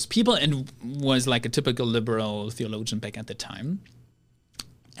all those people and was like a typical liberal theologian back at the time.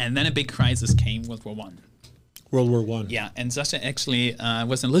 And then a big crisis came, World War I. World War I. Yeah, and Sasa actually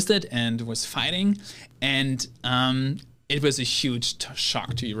was enlisted and was fighting, and it was a huge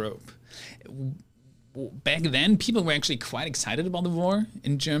shock to Europe. Back then, people were actually quite excited about the war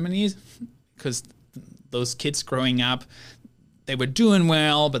in Germany, because those kids growing up, they were doing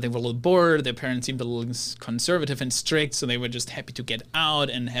well, but they were a little bored. Their parents seemed a little conservative and strict, so they were just happy to get out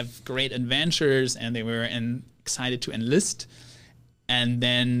and have great adventures, and they were excited to enlist. And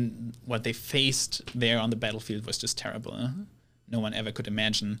then what they faced there on the battlefield was just terrible. No one ever could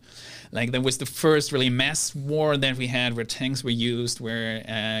imagine. Like, that was the first really mass war that we had, where tanks were used,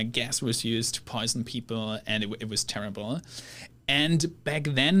 where gas was used to poison people, and it was terrible. And back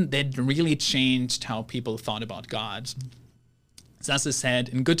then, that really changed how people thought about God. Sasa said,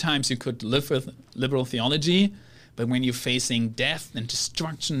 in good times you could live with liberal theology, but when you're facing death and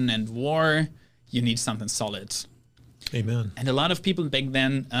destruction and war, you need something solid. Amen. And a lot of people back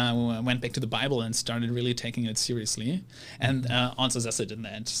then went back to the Bible and started really taking it seriously. And also Sasa did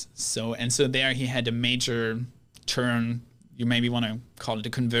that. So there he had a major turn. you maybe want to call it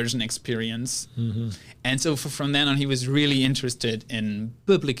a conversion experience. And so from then on, he was really interested in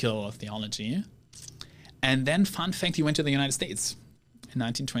biblical theology. And then, fun fact, he went to the United States in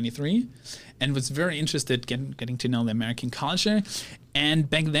 1923 and was very interested getting to know the American culture. And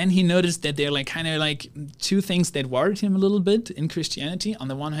back then he noticed that there are kind of two things that worried him a little bit in Christianity. On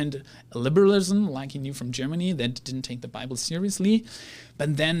the one hand, liberalism, like he knew from Germany, that didn't take the Bible seriously.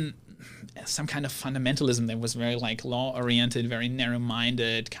 But then some kind of fundamentalism that was very law-oriented, very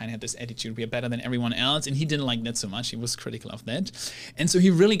narrow-minded, kind of had this attitude, we are better than everyone else, and he didn't like that so much. He was critical of that. And so he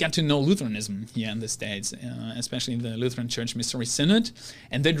really got to know Lutheranism here in the States, especially the Lutheran Church Missouri Synod,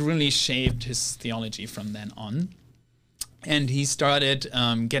 and that really shaped his theology from then on. And he started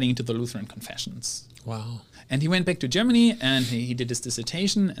getting into the Lutheran confessions. Wow. And he went back to Germany, and he did his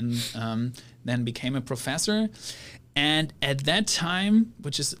dissertation, and then became a professor. And at that time,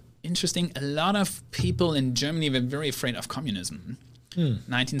 which is interesting, a lot of people in Germany were very afraid of communism.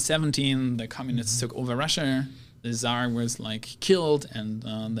 1917, the communists took over Russia. The Tsar was killed, and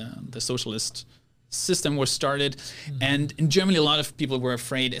the socialist system was started. And in Germany, a lot of people were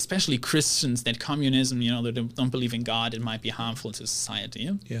afraid, especially Christians, that communism, they don't believe in God, it might be harmful to society.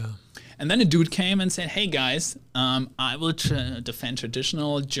 Yeah. And then a dude came and said, hey guys, I will defend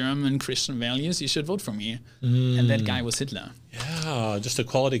traditional German Christian values. You should vote for me. And that guy was Hitler. Yeah, just a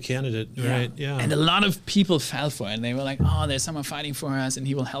quality candidate, right? Yeah. And a lot of people fell for it. They were like, oh, there's someone fighting for us and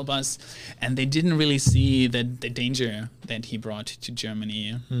he will help us. And they didn't really see the danger that he brought to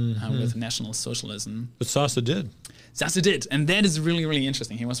Germany with National Socialism. But Sasa did. Sasa did. And that is really, really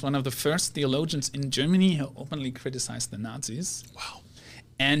interesting. He was one of the first theologians in Germany who openly criticized the Nazis. Wow.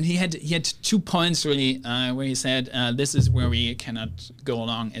 And he had 2 points really where he said this is where we cannot go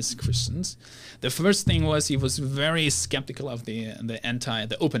along as Christians. The first thing was he was very skeptical of the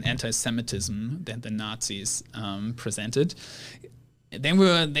open anti-Semitism that the Nazis presented.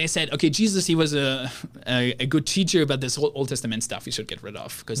 They said, okay, Jesus, he was a good teacher, but this whole Old Testament stuff we should get rid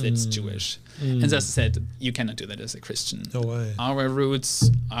of because it's Jewish. And Sasa said, you cannot do that as a Christian. No way. Our roots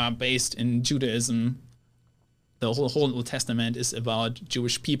are based in Judaism. The whole Old Testament is about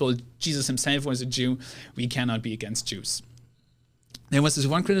Jewish people. Jesus himself was a Jew. We cannot be against Jews. There was this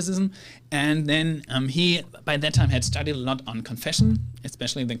one criticism, and then he, by that time, had studied a lot on confession,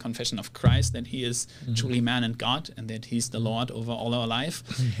 especially the confession of Christ, that he is truly man and God, and that he's the Lord over all our life.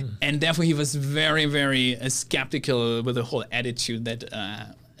 And therefore, he was very, very skeptical with the whole attitude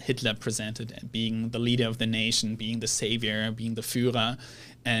that Hitler presented, being the leader of the nation, being the savior, being the Führer.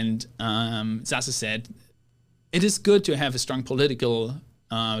 And Sasa said, it is good to have a strong political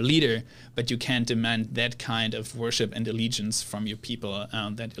leader, but you can't demand that kind of worship and allegiance from your people.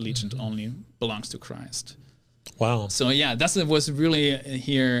 That allegiance only belongs to Christ. Wow. So yeah, that was really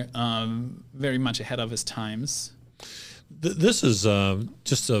here very much ahead of his times. This is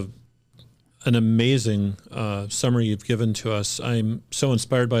just an amazing summary you've given to us. I'm so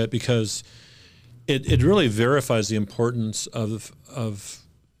inspired by it because it really verifies the importance of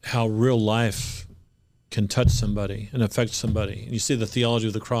how real life can touch somebody and affect somebody. And you see the theology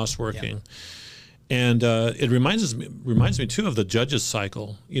of the cross working. Yeah. And it reminds me too of the Judges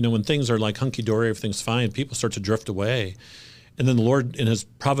cycle. When things are hunky-dory, everything's fine, people start to drift away. And then the Lord, in his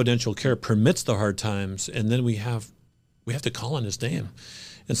providential care, permits the hard times, and then we have to call on his name.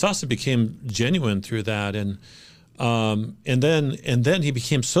 And Sasa became genuine through that, and then he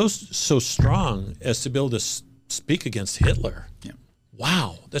became so strong as to be able to speak against Hitler. Yeah.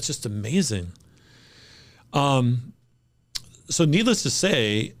 Wow, that's just amazing. So needless to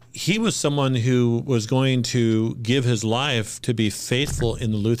say, he was someone who was going to give his life to be faithful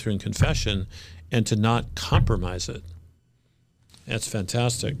in the Lutheran confession and to not compromise it. That's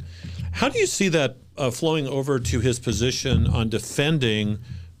fantastic. How do you see that flowing over to his position on defending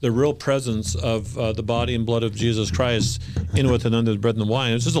the real presence of the body and blood of Jesus Christ in with and under the bread and the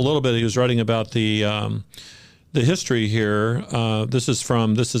wine? It's just a little bit. He was writing about the history here. This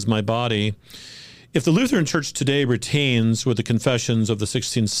is my body. If the Lutheran Church today retains, with the confessions of the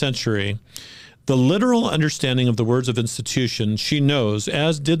 16th century, the literal understanding of the words of institution, she knows,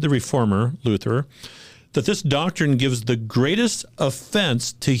 as did the Reformer, Luther, that this doctrine gives the greatest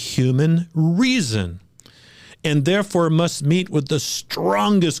offense to human reason, and therefore must meet with the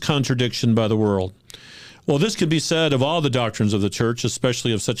strongest contradiction by the world. Well, this can be said of all the doctrines of the Church,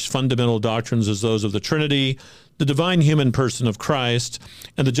 especially of such fundamental doctrines as those of the Trinity, the divine human person of Christ,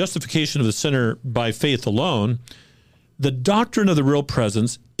 and the justification of the sinner by faith alone. The doctrine of the real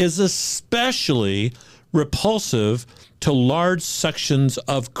presence is especially repulsive to large sections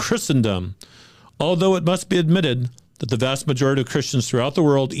of Christendom, although it must be admitted that the vast majority of Christians throughout the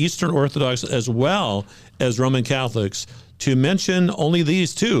world, Eastern Orthodox as well as Roman Catholics, to mention only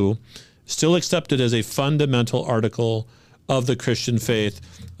these two, still accepted as a fundamental article of the Christian faith,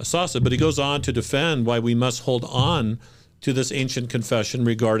 Sasa. But he goes on to defend why we must hold on to this ancient confession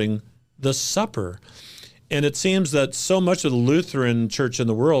regarding the supper. And it seems that so much of the Lutheran church in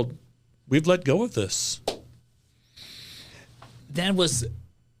the world, we've let go of this. That was,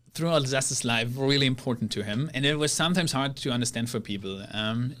 throughout Sasse's life, really important to him. And it was sometimes hard to understand for people,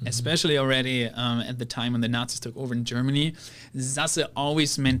 especially already at the time when the Nazis took over in Germany. Sasse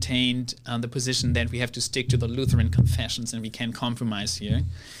always maintained the position that we have to stick to the Lutheran confessions and we can't compromise here.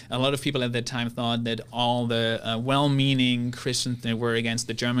 A lot of people at that time thought that all the well-meaning Christians that were against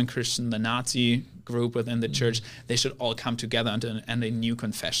the German Christian, the Nazi group within the church, they should all come together under a new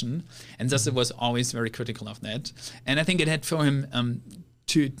confession. And Sasse was always very critical of that. And I think it had for him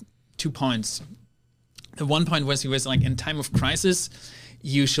two points. The one point was he was like, in time of crisis,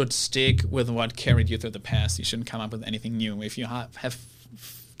 you should stick with what carried you through the past. You shouldn't come up with anything new. If you have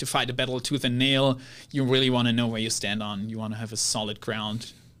to fight a battle tooth and nail, you really want to know where you stand on. You want to have a solid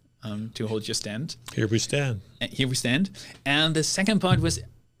ground to hold your stand. Here we stand. Here we stand. And the second part was,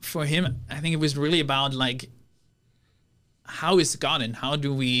 for him, I think it was really about like, how is God and how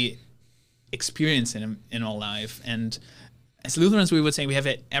do we experience Him in our life? And as Lutherans, we would say we have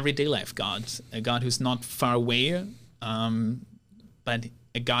an everyday life God, a God who's not far away, but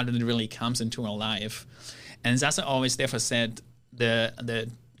a God that really comes into our life. And Sasse always therefore said the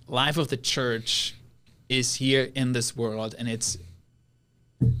life of the church is here in this world, and it's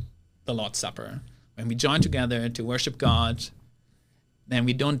the Lord's Supper. When we join together to worship God, then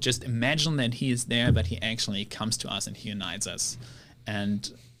we don't just imagine that He is there, but He actually comes to us and He unites us.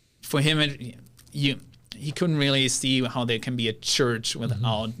 And for him, he couldn't really see how there can be a church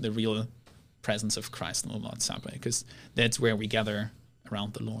without the real presence of Christ in the Lord's Supper, because that's where we gather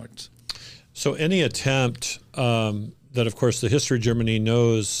around the Lord. So any attempt that, of course, the history of Germany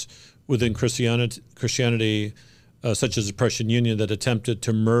knows within Christianity, such as the Prussian Union, that attempted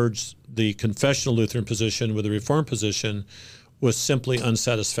to merge the confessional Lutheran position with the Reformed position, was simply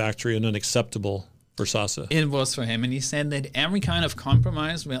unsatisfactory and unacceptable for Sasse. It was for him, and he said that every kind of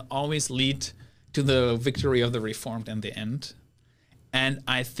compromise will always lead to the victory of the Reformed in the end. And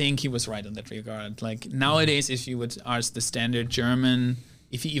I think he was right in that regard. Like nowadays, if you would ask the standard German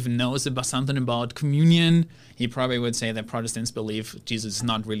if he even knows about something about communion, he probably would say that Protestants believe Jesus is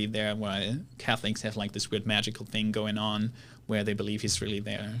not really there, while Catholics have like this weird magical thing going on where they believe he's really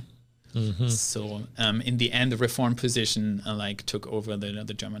there. Mm-hmm. So in the end, the Reformed position took over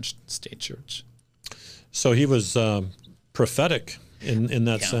the German state church. So he was prophetic in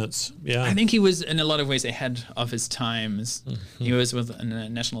that sense. Yeah, I think he was in a lot of ways ahead of his times. Mm-hmm. He was with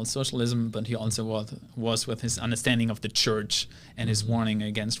National Socialism, but he also was with his understanding of the church and his warning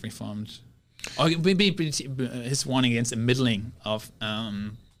against Reformed, or maybe his warning against the middling of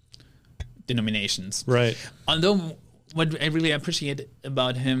denominations. Right. Although what I really appreciate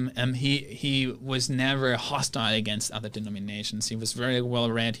about him, he was never hostile against other denominations. He was very well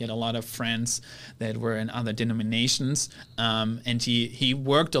read. He had a lot of friends that were in other denominations, and he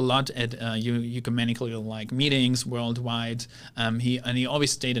worked a lot at ecumenical meetings worldwide. He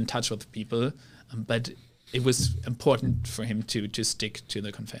always stayed in touch with people, but it was important for him to stick to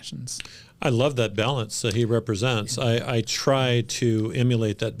the confessions. I love that balance that he represents. I try to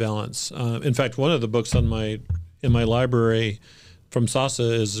emulate that balance. In fact, one of the books in my library from Sasse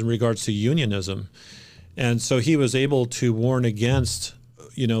is in regards to unionism. And so he was able to warn against,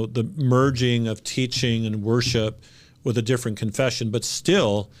 the merging of teaching and worship with a different confession. But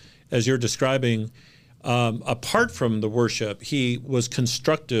still, as you're describing, apart from the worship, he was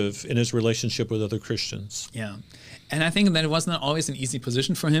constructive in his relationship with other Christians. Yeah. And I think that it wasn't always an easy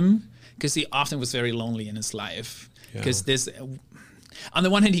position for him, because he often was very lonely in his life. Because on the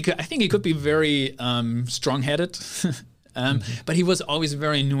one hand, I think he could be very strong-headed, but he was always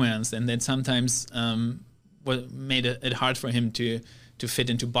very nuanced, and that sometimes made it hard for him to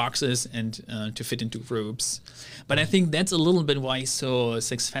fit into boxes and to fit into groups. But I think that's a little bit why he's so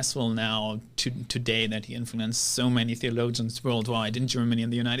successful now today, that he influenced so many theologians worldwide, in Germany, in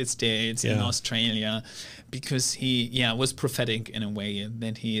the United States, in Australia, because he was prophetic in a way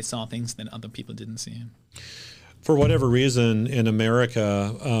that he saw things that other people didn't see. For whatever reason, in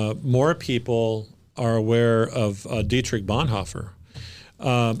America, more people are aware of Dietrich Bonhoeffer.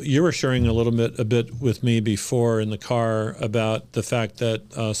 You were sharing a bit with me before in the car about the fact that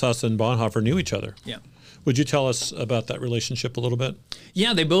Sasse and Bonhoeffer knew each other. Yeah. Would you tell us about that relationship a little bit?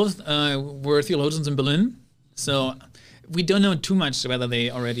 Yeah, they both were theologians in Berlin. So we don't know too much whether they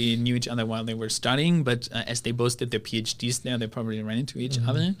already knew each other while they were studying, but as they both did their PhDs there, they probably ran into each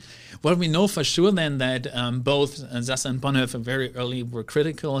other. What we know for sure then that both Sasse and Bonhoeffer very early were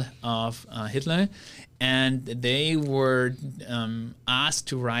critical of Hitler, and they were asked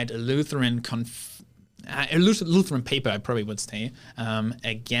to write a Lutheran paper, I probably would say,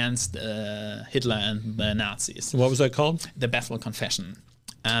 against Hitler and the Nazis. What was that called? The Bethel Confession.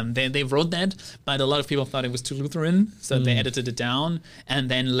 They wrote that, but a lot of people thought it was too Lutheran, so they edited it down. And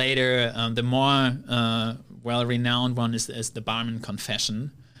then later, the more well-renowned one is the Barmen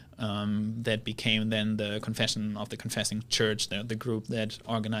Confession, that became then the Confession of the Confessing Church, the group that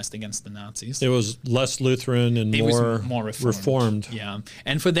organized against the Nazis. It was less Lutheran and more reformed. Yeah,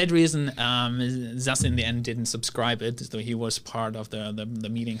 and for that reason, Sasse in the end didn't subscribe it, so he was part of the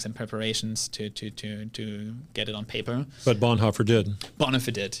meetings and preparations to get it on paper. But Bonhoeffer did.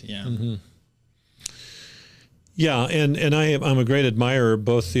 Bonhoeffer did, yeah. Mm-hmm. Yeah, and I'm a great admirer of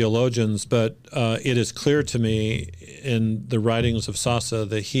both theologians, but it is clear to me in the writings of Sasse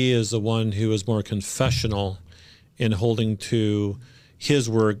that he is the one who is more confessional in holding to his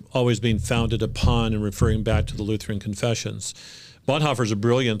work always being founded upon and referring back to the Lutheran confessions. Bonhoeffer is a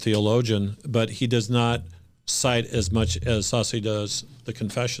brilliant theologian, but he does not cite as much as Sasse does the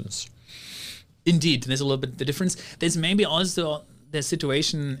confessions. Indeed, there's a little bit the difference. There's maybe also the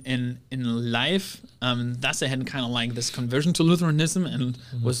situation in life. Sasse had kind of like this conversion to Lutheranism and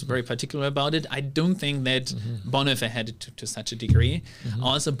was very particular about it. I don't think that Bonhoeffer had it to such a degree.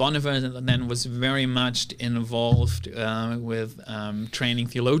 Also, Bonhoeffer then was very much involved with training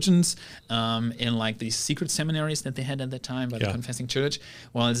theologians in like these secret seminaries that they had at the time by the Confessing Church,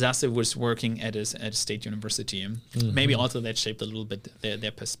 while Sasse was working at a state university. Maybe also that shaped a little bit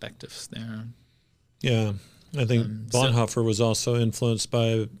their perspectives there. Yeah. I think Bonhoeffer was also influenced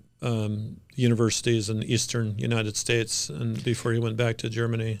by universities in the eastern United States, and before he went back to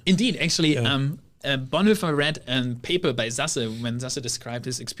Germany. Indeed, actually, Bonhoeffer read a paper by Sasse when Sasse described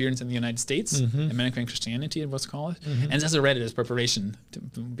his experience in the United States, American Christianity it was called, and Sasse read it as preparation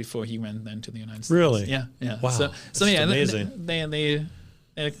before he went then to the United States. Really? Yeah, yeah. Wow, so yeah, amazing. They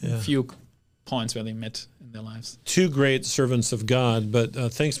had a few points where they met in their lives. Two great servants of God, but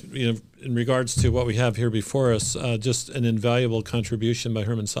thanks, in regards to what we have here before us, just an invaluable contribution by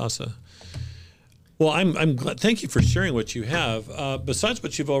Hermann Sasse. Well, I'm glad. Thank you for sharing what you have. Besides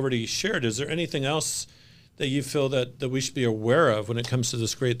what you've already shared, is there anything else that you feel that we should be aware of when it comes to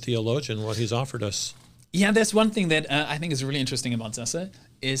this great theologian, what he's offered us? Yeah, there's one thing that I think is really interesting about Sasse,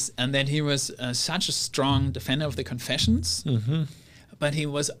 and that he was such a strong defender of the confessions, but he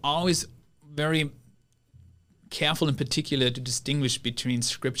was always very careful in particular to distinguish between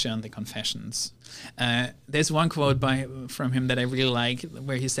scripture and the confessions. There's one quote from him that I really like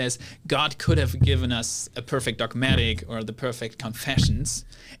where he says, God could have given us a perfect dogmatic or the perfect confessions.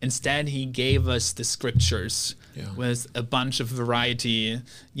 Instead, he gave us the scriptures with a bunch of variety,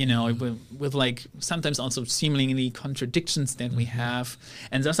 with like sometimes also seemingly contradictions that we have.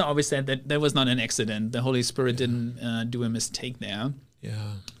 And Sasse always said that there was not an accident. The Holy Spirit didn't do a mistake there. Yeah.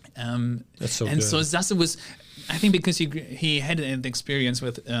 That's so good. So Sasse was, I think, because he had an experience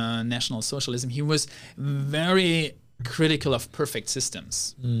with National Socialism, he was very critical of perfect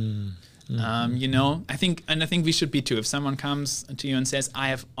systems. I think we should be too. If someone comes to you and says, "I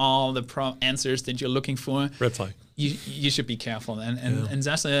have all the answers that you're looking for," red flag. You should be careful. And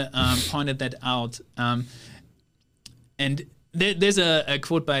Sasse pointed that out. And there's a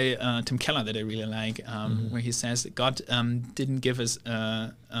quote by Tim Keller that I really like, where he says, God didn't give us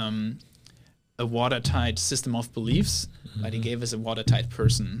a watertight system of beliefs, but he gave us a watertight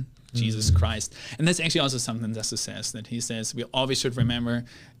person, Jesus Christ. And that's actually also something Sasse says, that he says we always should remember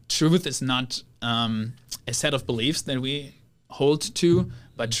truth is not a set of beliefs that we hold to,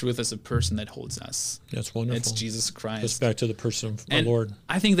 but truth is a person that holds us. That's wonderful. It's Jesus Christ. It's back to the person of the Lord.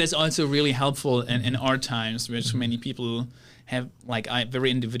 I think that's also really helpful in our times, where so many people have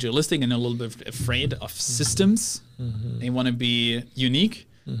very individualistic and a little bit afraid of systems. They want to be unique.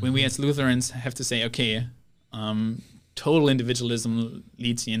 When we as Lutherans have to say, okay, total individualism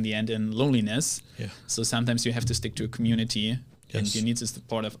leads you in the end in loneliness. So sometimes you have to stick to a community and you need the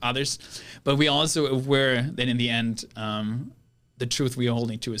support of others. But we're also aware that in the end, the truth we are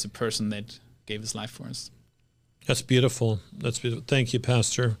holding to is a person that gave his life for us. That's beautiful. That's beautiful. Thank you,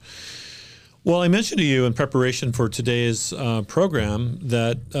 Pastor. Well, I mentioned to you in preparation for today's program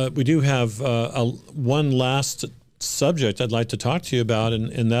that we do have one last subject I'd like to talk to you about,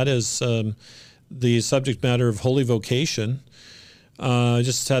 and that is the subject matter of holy vocation. I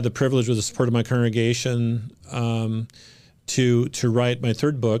just had the privilege with the support of my congregation to write my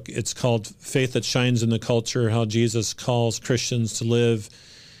third book. It's called Faith That Shines in the Culture, How Jesus Calls Christians to Live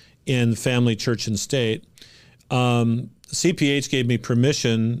in Family, Church, and State. CPH gave me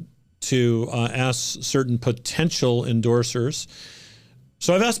permission to ask certain potential endorsers.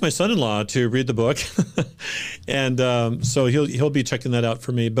 So I've asked my son-in-law to read the book, and so he'll be checking that out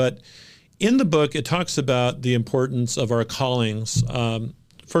for me. But in the book, it talks about the importance of our callings.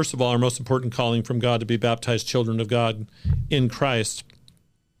 First of all, our most important calling from God to be baptized children of God in Christ,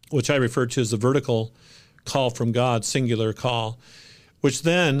 which I refer to as the vertical call from God, singular call, which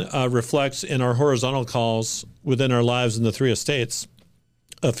then reflects in our horizontal calls within our lives in the three estates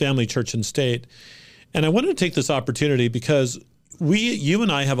of family, church, and state. And I wanted to take this opportunity because you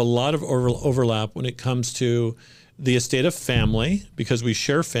and I have a lot of overlap when it comes to the estate of family, because we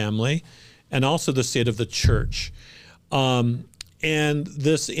share family, and also the state of the church. And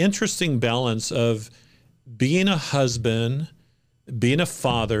this interesting balance of being a husband, being a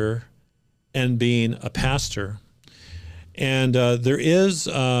father, and being a pastor. And there is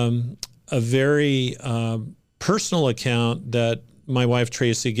a very personal account that my wife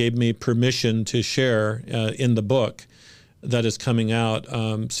Tracy gave me permission to share in the book that is coming out.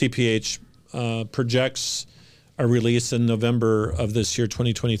 CPH projects a release in November of this year,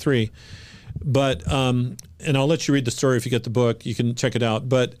 2023. But, and I'll let you read the story if you get the book, you can check it out.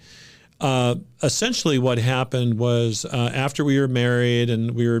 But essentially what happened was after we were married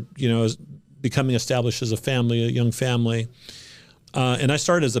and we were, becoming established as a family, a young family, and I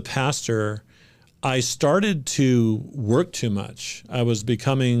started as a pastor, I started to work too much. I was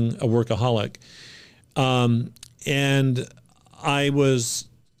becoming a workaholic. And I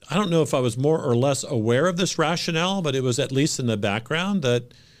don't know if I was more or less aware of this rationale, but it was at least in the background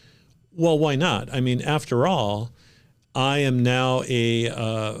that, well, why not? I mean, after all, I am now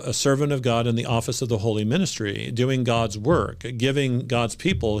a servant of God in the office of the holy ministry, doing God's work, giving God's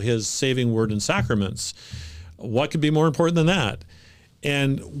people his saving word and sacraments. What could be more important than that?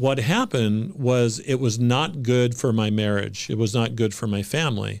 And what happened was it was not good for my marriage. It was not good for my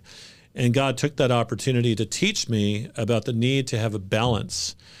family. And God took that opportunity to teach me about the need to have a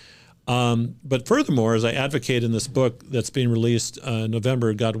balance. But furthermore, as I advocate in this book that's being released in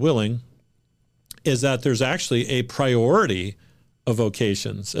November, God willing, is that there's actually a priority of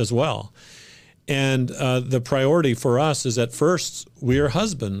vocations as well. And the priority for us is at first, we are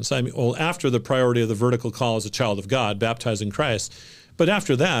husbands. I mean, well, after the priority of the vertical call as a child of God, baptized in Christ. But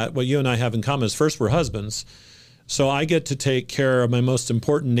after that, what you and I have in common is first we're husbands. So I get to take care of my most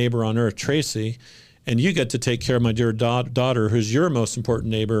important neighbor on earth, Tracy, and you get to take care of my dear daughter, who's your most important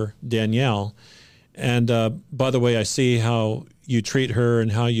neighbor, Danielle. And by the way, I see how you treat her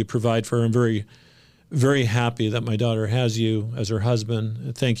and how you provide for her. I'm very, very happy that my daughter has you as her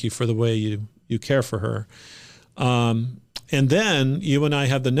husband. Thank you for the way you care for her. And then you and I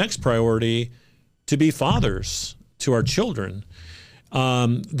have the next priority to be fathers to our children.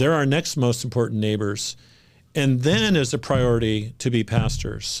 They're our next most important neighbors. And then is a priority to be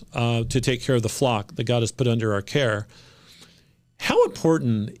pastors, to take care of the flock that God has put under our care. How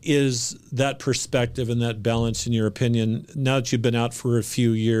important is that perspective and that balance, in your opinion, now that you've been out for a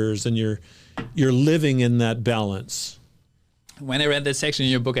few years and you're living in that balance? When I read that section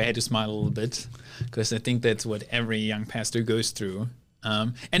in your book, I had to smile a little bit because I think that's what every young pastor goes through.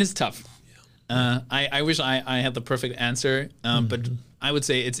 And it's tough. I wish I had the perfect answer, but I would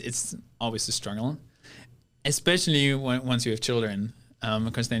say it's always a struggle. Especially once you have children,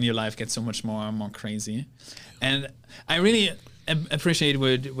 because then your life gets so much more crazy. And I really appreciate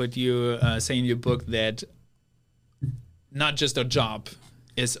what you say in your book, that not just a job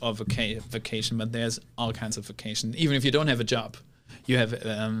is a vacation, but there's all kinds of vacation. Even if you don't have a job, you have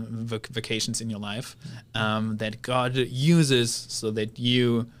vacations in your life that God uses so that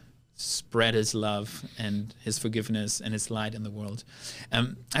you spread his love and his forgiveness and his light in the world.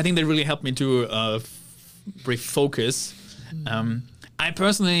 I think that really helped me to refocus. I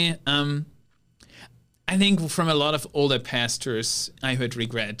personally, I think from a lot of older pastors, I heard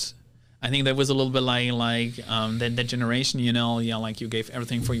regret. I think that was a little bit like that generation, like you gave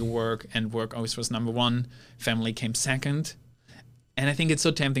everything for your work, and work always was number one. Family came second. And I think it's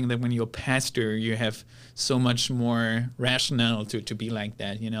so tempting that when you're a pastor, you have so much more rationale to be like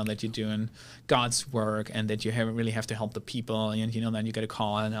that, that you're doing God's work and that you really have to help the people. And, then you get a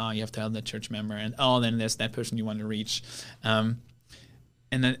call and, you have to help the church member. And, then there's that person you want to reach. And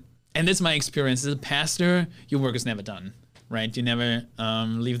that's my experience. As a pastor, your work is never done, right? You never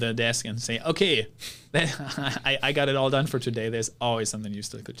leave the desk and say, okay, I got it all done for today. There's always something you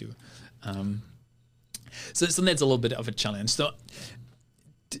still could do. So that's a little bit of a challenge. So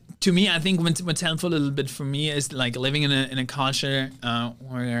To me, I think what's helpful a little bit for me is like living in a culture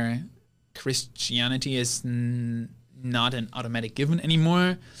where Christianity is not an automatic given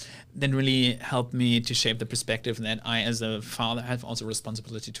anymore. That really helped me to shape the perspective that I, as a father, have also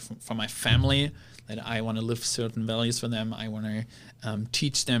responsibility for my family. That I want to live certain values for them. I want to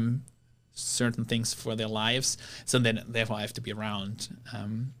teach them certain things for their lives. So that therefore I have to be around.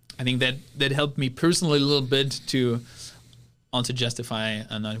 I think that helped me personally a little bit to also justify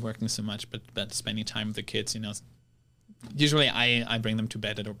not working so much, but spending time with the kids. You know, usually I bring them to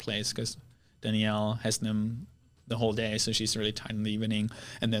bed at our place because Danielle has them the whole day, so she's really tired in the evening,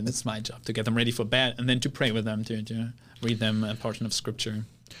 and then it's my job to get them ready for bed and then to pray with them, to read them a portion of scripture.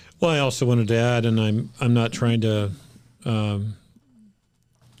 Well, I also wanted to add, and I'm not trying to.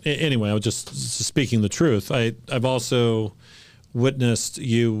 Anyway, I was just speaking the truth. I've also witnessed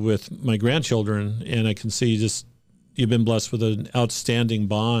you with my grandchildren, and I can see you've been blessed with an outstanding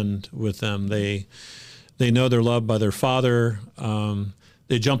bond with them. They know they're loved by their father.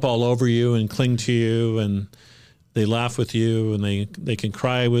 They jump all over you and cling to you, and they laugh with you, and they can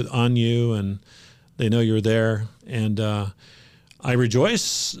cry on you, and they know you're there. And I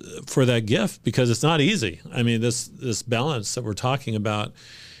rejoice for that gift because it's not easy. I mean, this balance that we're talking about,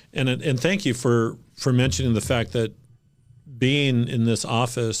 and thank you for mentioning the fact that being in this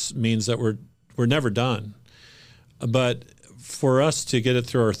office means that we're never done. But for us to get it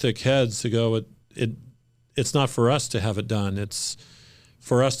through our thick heads to go, it's not for us to have it done. It's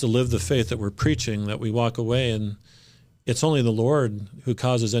for us to live the faith that we're preaching, that we walk away, and it's only the Lord who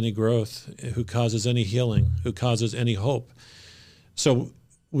causes any growth, who causes any healing, who causes any hope. So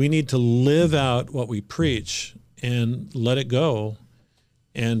we need to live out what we preach and let it go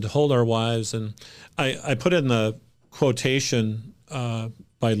and hold our wives. And I put in the quotation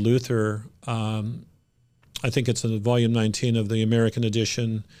by Luther, I think it's in volume 19 of the American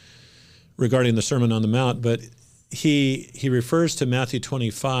edition regarding the Sermon on the Mount, but he refers to Matthew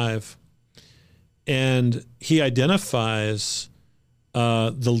 25, and he identifies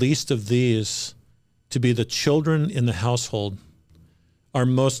the least of these to be the children in the household, our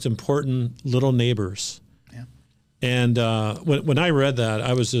most important little neighbors. Yeah. And when I read that,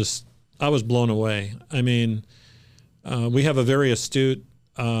 I was blown away. I mean, we have a very astute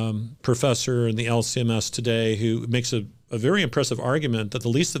professor in the LCMS today who makes a very impressive argument that the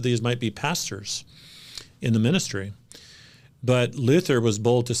least of these might be pastors in the ministry. But Luther was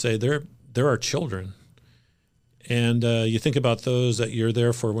bold to say there are children. And you think about those that you're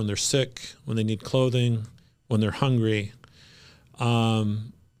there for when they're sick, when they need clothing, when they're hungry.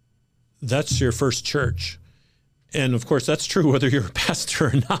 That's your first church. And of course, that's true whether you're a pastor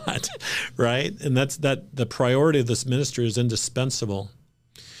or not, right? And the priority of this ministry is indispensable.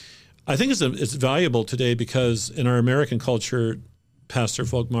 I think it's valuable today because in our American culture, Pastor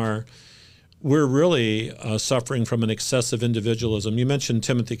Volkmar, we're really suffering from an excessive individualism. You mentioned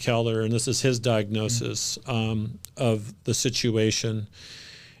Timothy Keller, and this is his diagnosis of the situation.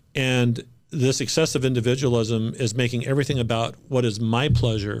 And this excessive individualism is making everything about what is my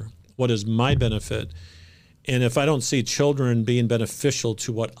pleasure, what is my benefit. And if I don't see children being beneficial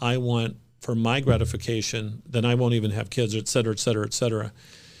to what I want for my gratification, then I won't even have kids, et cetera, et cetera, et cetera.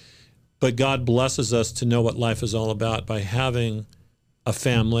 But God blesses us to know what life is all about by having a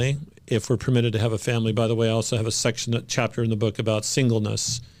family, if we're permitted to have a family. By the way, I also have a chapter in the book about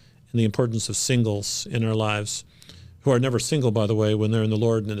singleness and the importance of singles in our lives, who are never single, by the way, when they're in the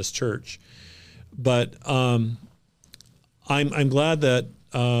Lord and in His church. But I'm glad that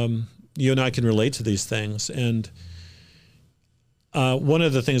you and I can relate to these things. And one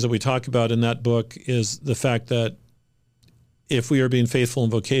of the things that we talk about in that book is the fact that if we are being faithful in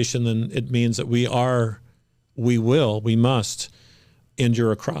vocation, then it means that we must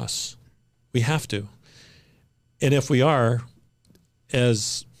endure a cross. We have to. And if we are,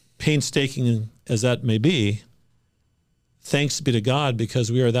 as painstaking as that may be, thanks be to God,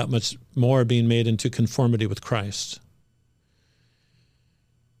 because we are that much more being made into conformity with Christ.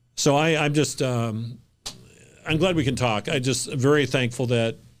 So I'm glad we can talk. I'm just very thankful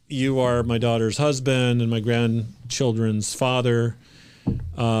that you are my daughter's husband and my grandchildren's father.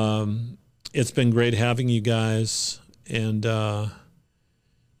 It's been great having you guys. And, I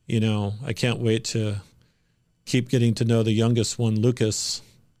can't wait to keep getting to know the youngest one, Lucas.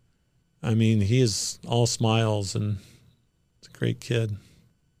 I mean, he is all smiles and he's a great kid.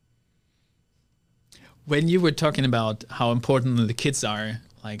 When you were talking about how important the kids are,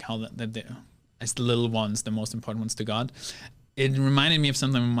 like how that they, as the little ones, the most important ones to God, it reminded me of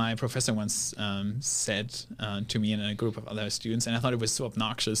something my professor once said to me in a group of other students, and I thought it was so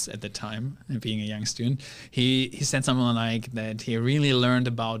obnoxious at the time, being a young student. He said something like that he really learned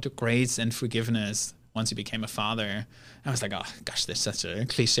about grace and forgiveness once he became a father. I was like, oh gosh, that's such a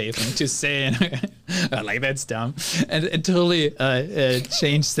cliche thing to say, and like that's dumb. And it totally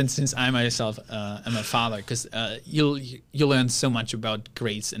changed since I myself am a father, because you'll learn so much about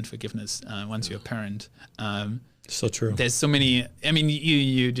grace and forgiveness once you're a parent. So true. There's so many. I mean,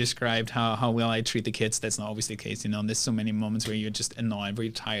 you described how well I treat the kids. That's not always the case, And there's so many moments where you're just annoyed, where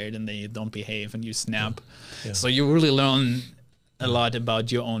you're tired, and they don't behave, and you snap. Yeah. So you really learn a lot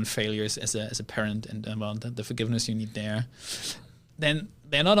about your own failures as a parent, and about the forgiveness you need there. Then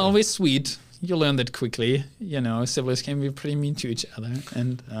they're not always sweet. You learn that quickly. Siblings can be pretty mean to each other,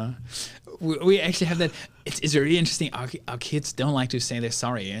 and we actually have that. It's really interesting. Our kids don't like to say they're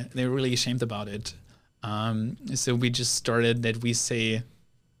sorry. They're really ashamed about it. So we just started that we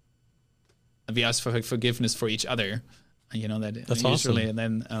ask for forgiveness for each other. That that's usually, awesome.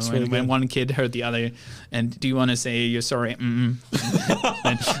 And then really when one kid hurt the other, and do you want to say you're sorry? then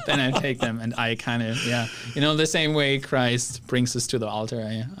I take them, and I kind of, the same way Christ brings us to the altar,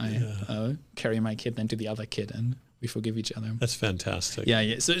 I carry my kid then to the other kid, and we forgive each other. That's fantastic.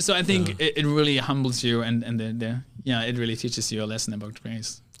 Yeah. So I think it really humbles you, and it really teaches you a lesson about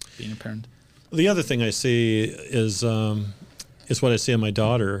grace, being a parent. The other thing I see is what I see in my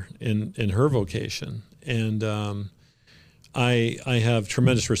daughter in her vocation, and I have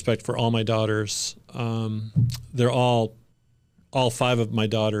tremendous respect for all my daughters. They're all 5 of my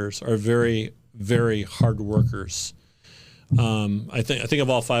daughters are very, very hard workers. I think of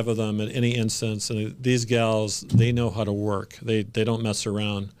all 5 of them in any instance, and these gals, they know how to work. They don't mess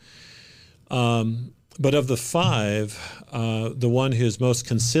around. But of the 5, the one who's most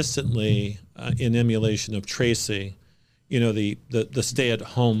consistently in emulation of Tracy, the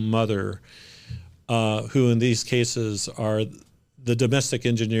stay-at-home mother, who in these cases are the domestic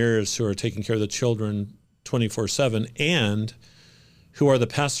engineers who are taking care of the children 24/7, and who are the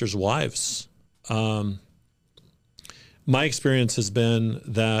pastors' wives. My experience has been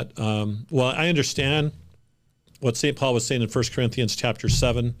that, I understand what St. Paul was saying in 1 Corinthians chapter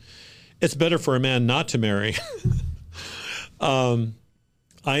 7. It's better for a man not to marry.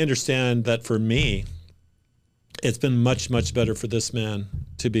 I understand that for me, it's been much, much better for this man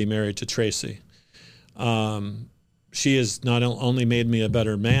to be married to Tracy. She has not only made me a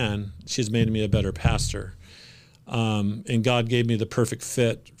better man, she's made me a better pastor. And God gave me the perfect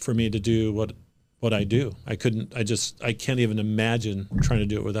fit for me to do what I do. I can't even imagine trying to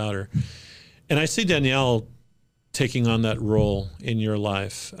do it without her. And I see Danielle taking on that role in your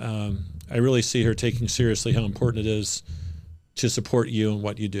life. I really see her taking seriously how important it is to support you and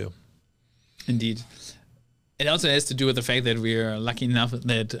what you do. Indeed. It also has to do with the fact that we are lucky enough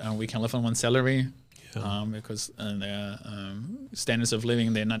that we can live on one salary, because the standards of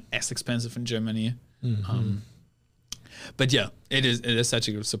living, they're not as expensive in Germany. Mm-hmm. But it is such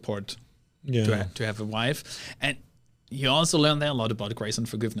a good support to have a wife. And you also learn there a lot about grace and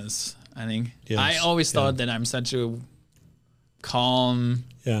forgiveness, I think. Yes. I always thought that I'm such a calm,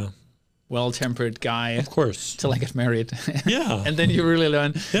 well-tempered guy. Of course. Till I get married. Yeah. And then you really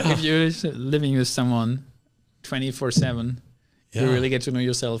learn, if you're living with someone 24/7, you really get to know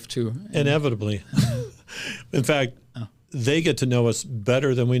yourself too. Inevitably. In fact, they get to know us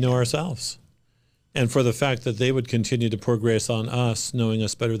better than we know ourselves. And for the fact that they would continue to pour grace on us, knowing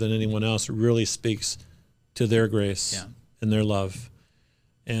us better than anyone else, really speaks to their grace and their love.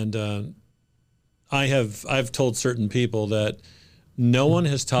 And I've told certain people that no one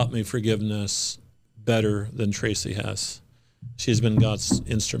has taught me forgiveness better than Tracy has. She's been God's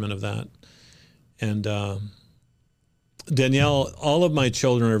instrument of that. And Danielle, all of my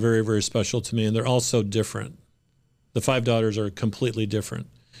children are very, very special to me, and they're all so different. The 5 daughters are completely different.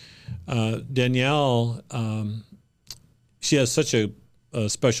 Danielle, she has such a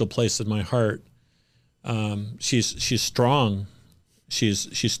special place in my heart. She's strong,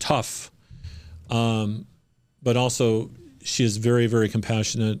 she's tough, but also she is very, very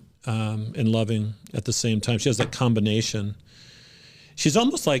compassionate and loving at the same time. She has that combination. She's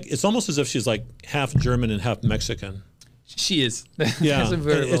almost like, it's almost as if she's like half German and half Mexican. She is. Yeah,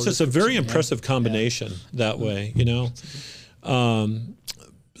 it's just a very impressive combination that way,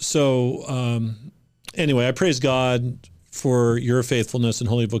 Anyway, I praise God for your faithfulness and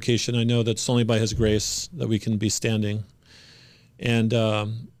holy vocation. I know that's only by His grace that we can be standing. And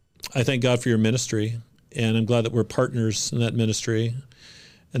I thank God for your ministry, and I'm glad that we're partners in that ministry.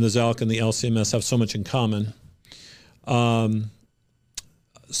 And the ZALC and the LCMS have so much in common.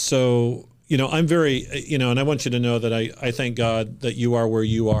 I'm very, and I want you to know that I thank God that you are where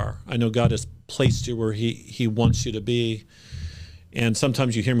you are. I know God has placed you where He wants you to be. And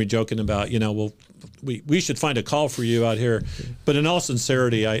sometimes you hear me joking about, well, we should find a call for you out here. But in all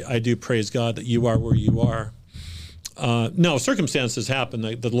sincerity, I do praise God that you are where you are. No, circumstances happen.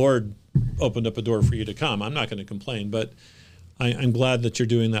 The Lord opened up a door for you to come. I'm not going to complain, but I'm glad that you're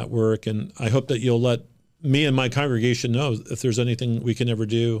doing that work. And I hope that you'll let me and my congregation know if there's anything we can ever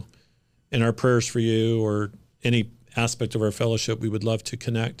do in our prayers for you or any aspect of our fellowship. We would love to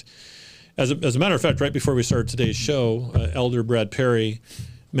connect. As a matter of fact, right before we started today's show, Elder Brad Perry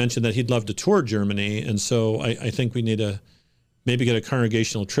mentioned that he'd love to tour Germany. And so I think we need to maybe get a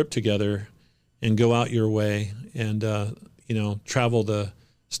congregational trip together and go out your way and, travel the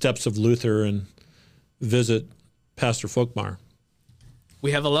steps of Luther and visit Pastor Volkmar.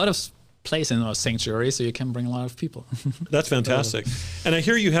 We have a lot of place in our sanctuary, so you can bring a lot of people. That's fantastic. And I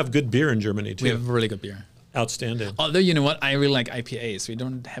hear you have good beer in Germany, too. We have really good beer. Outstanding. Although, you know what? I really like IPAs. We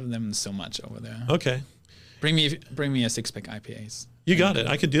don't have them so much over there. Okay. Bring me a 6-pack IPAs. You got it.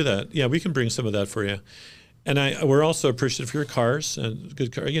 I could do that. Yeah, we can bring some of that for you. And we're also appreciative for your cars and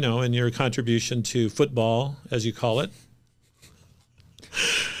good car, and your contribution to football, as you call it.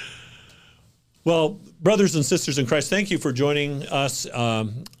 Well, brothers and sisters in Christ, thank you for joining us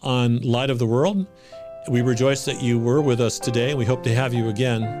on Light of the World. We rejoice that you were with us today, and we hope to have you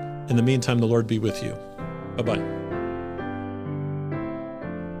again. In the meantime, the Lord be with you. Bye-bye.